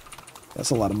walking. That's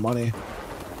a lot of money.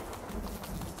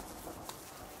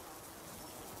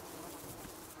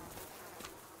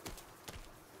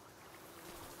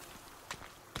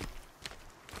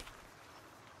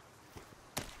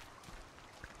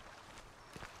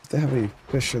 They have any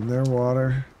fish in their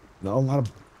water? No, a lot of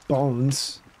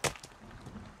bones.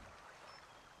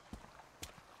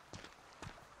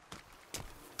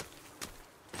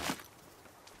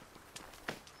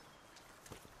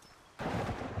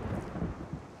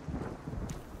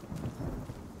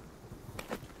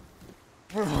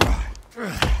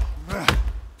 It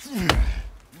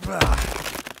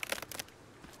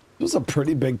was a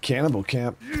pretty big cannibal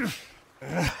camp.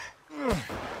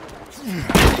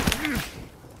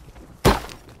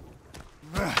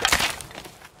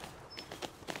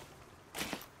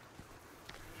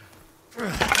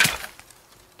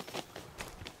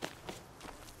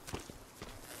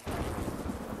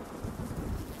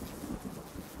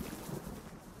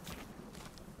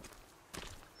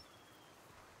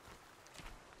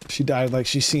 She died like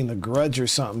she's seen The Grudge or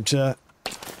something, chat.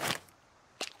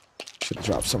 Should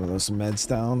drop some of those meds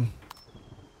down.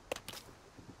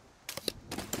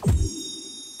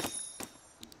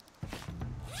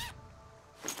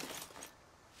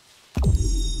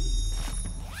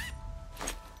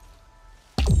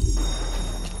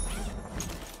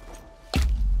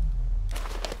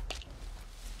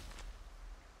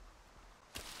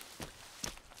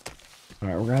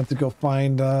 Alright, we're gonna have to go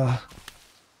find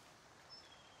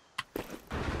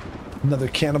another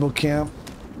cannibal camp.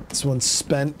 This one's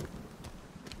spent.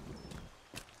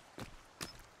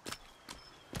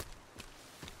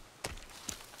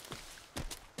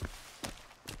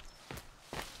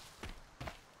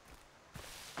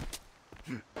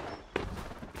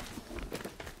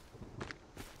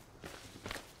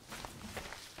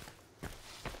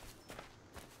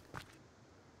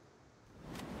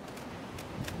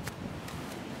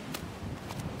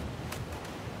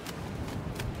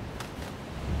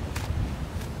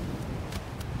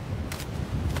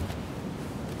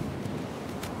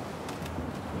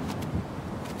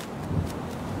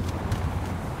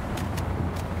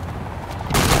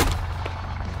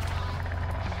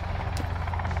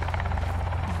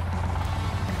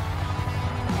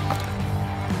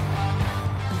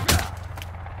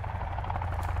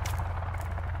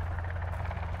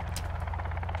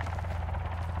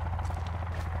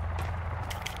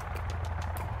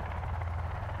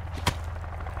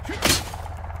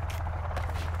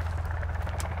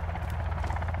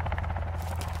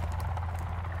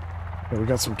 We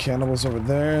got some cannibals over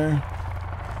there.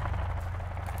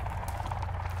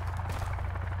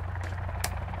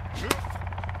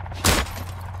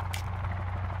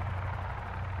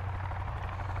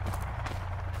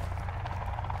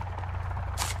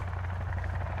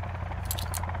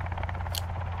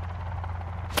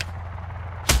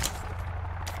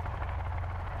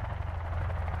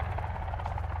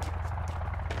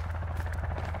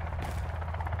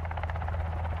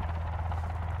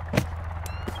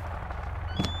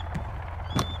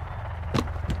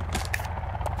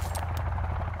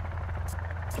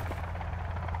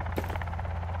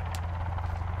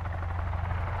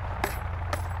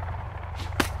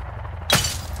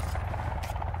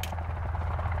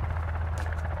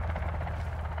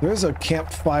 There's a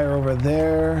campfire over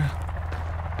there.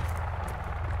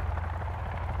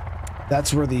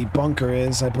 That's where the bunker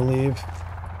is, I believe.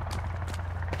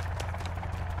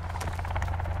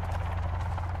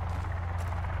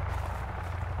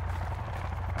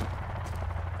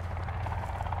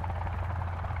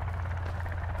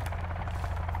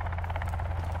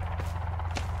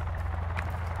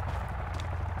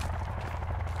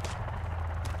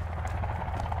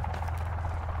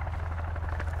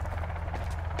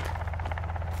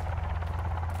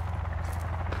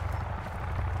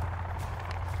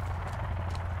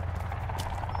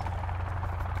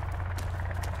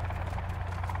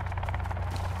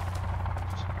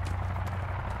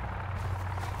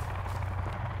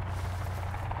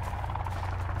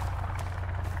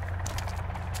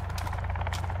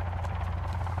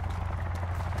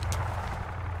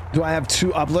 Do I have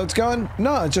 2 uploads going?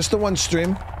 No, just the one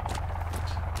stream.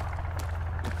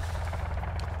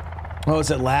 Oh, is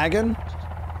it lagging?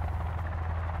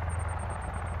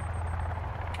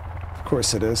 Of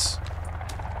course it is.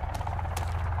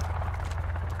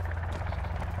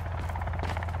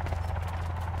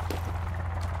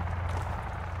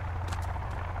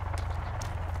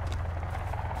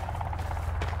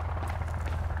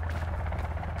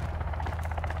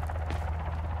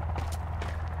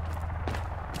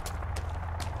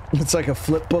 It's like a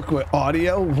flip book with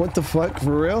audio. What the fuck?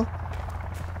 For real?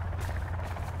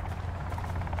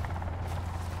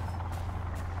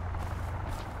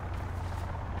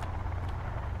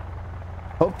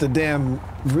 Hope the damn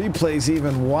replay's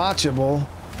even watchable.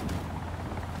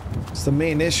 It's the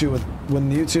main issue with when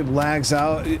YouTube lags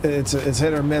out. It's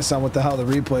hit or miss on what the hell the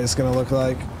replay is going to look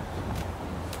like.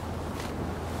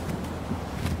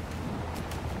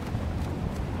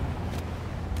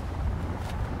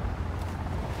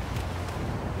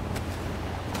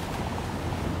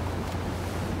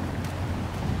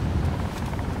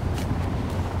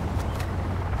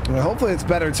 Hopefully it's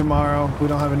better tomorrow. We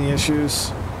don't have any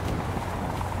issues.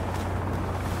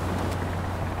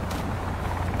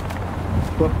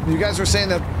 Well, you guys were saying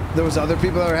that there was other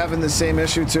people that were having the same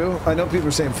issue too. I know people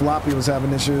were saying Floppy was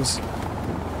having issues.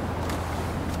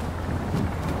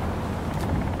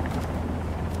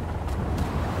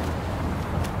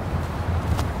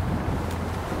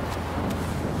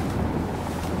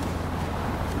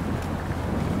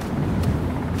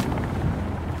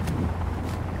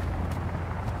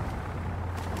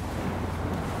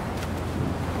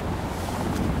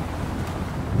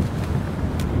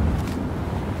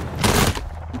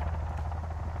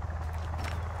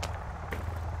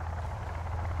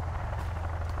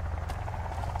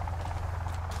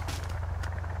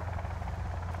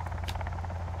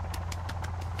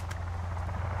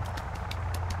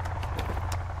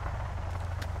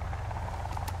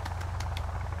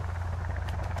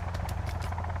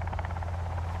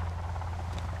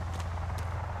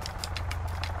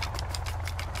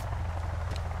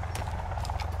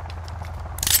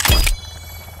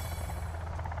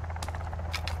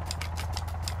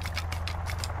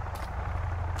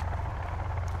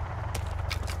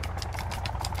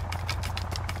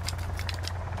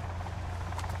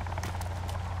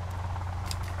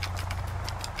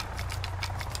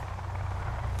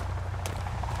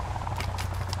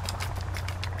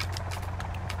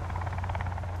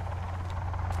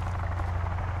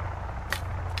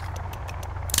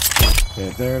 Okay,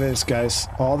 there it is, guys.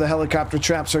 All the helicopter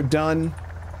traps are done.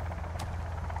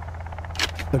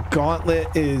 The gauntlet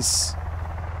is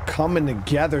coming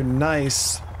together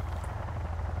nice.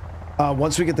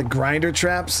 Once we get the grinder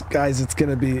traps, guys, it's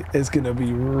gonna be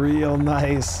real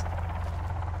nice.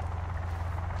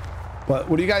 But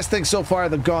what do you guys think so far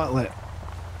of the gauntlet?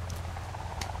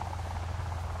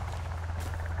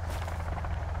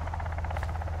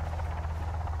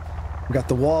 We got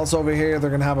the walls over here. They're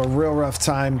gonna have a real rough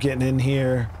time getting in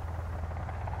here.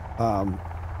 And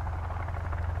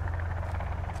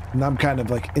I'm kind of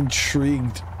like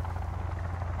intrigued.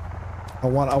 I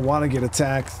want to get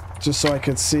attacked just so I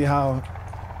could see how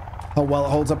well it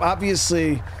holds up.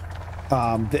 Obviously,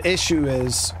 the issue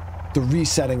is the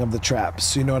resetting of the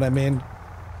traps. You know what I mean?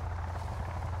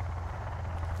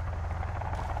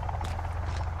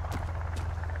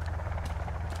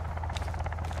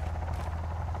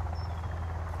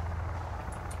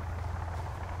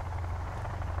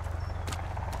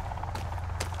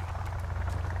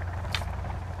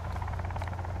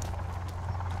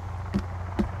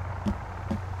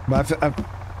 But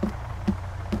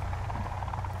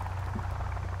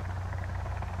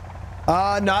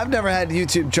no, I've never had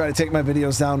YouTube try to take my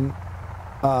videos down.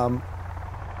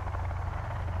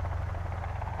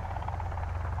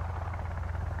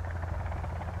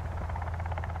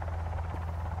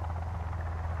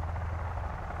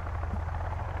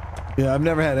 Yeah, I've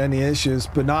never had any issues,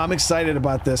 but no, I'm excited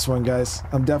about this one, guys.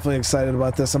 I'm definitely excited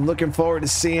about this. I'm looking forward to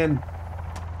seeing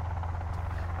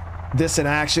this in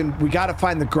action. We got to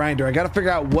find the grinder. I got to figure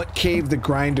out what cave the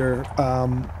grinder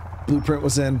blueprint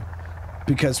was in,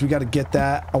 because we got to get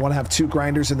that. I want to have 2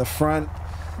 grinders in the front,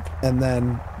 and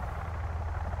then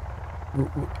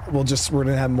we're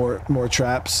gonna have more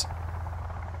traps.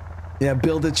 Yeah,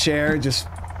 build a chair, just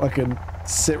fucking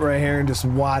sit right here and just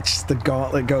watch the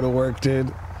gauntlet go to work,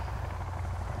 dude.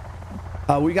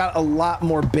 We got a lot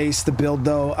more base to build,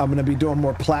 though. I'm gonna be doing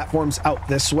more platforms out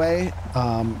this way.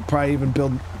 Probably even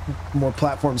build more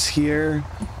platforms here.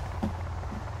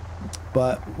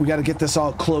 But we got to get this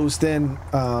all closed in,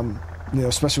 you know,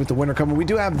 especially with the winter coming. We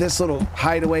do have this little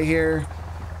hideaway here,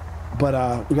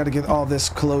 but we got to get all this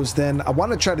closed in. I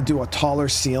want to try to do a taller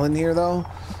ceiling here, though,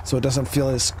 so it doesn't feel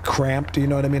as cramped, you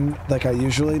know what I mean, like I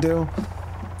usually do.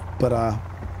 But I'm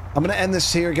gonna end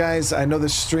this here, guys. I know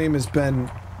this stream has been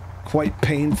quite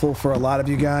painful for a lot of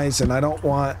you guys, and I don't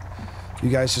want you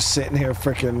guys just sitting here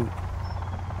freaking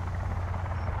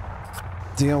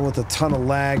dealing with a ton of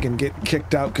lag and getting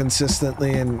kicked out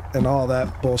consistently and all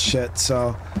that bullshit.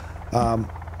 So we're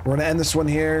gonna end this one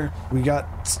here. We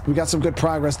got some good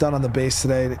progress done on the base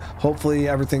today. Hopefully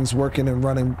everything's working and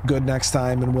running good next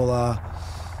time, and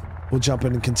we'll jump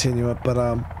in and continue it. But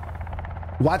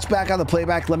watch back on the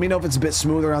playback. Let me know if it's a bit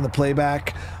smoother on the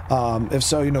playback. If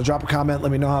so, you know, drop a comment.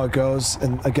 Let me know how it goes.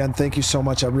 And again, thank you so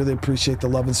much. I really appreciate the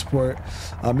love and support.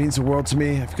 It means the world to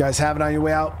me. If you guys have it on your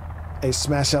way out, hey,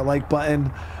 smash that like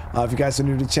button. If you guys are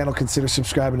new to the channel, consider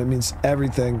subscribing. It means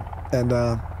everything. And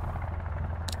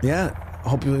yeah,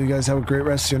 hopefully you guys have a great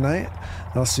rest of your night.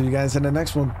 And I'll see you guys in the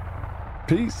next one.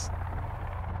 Peace.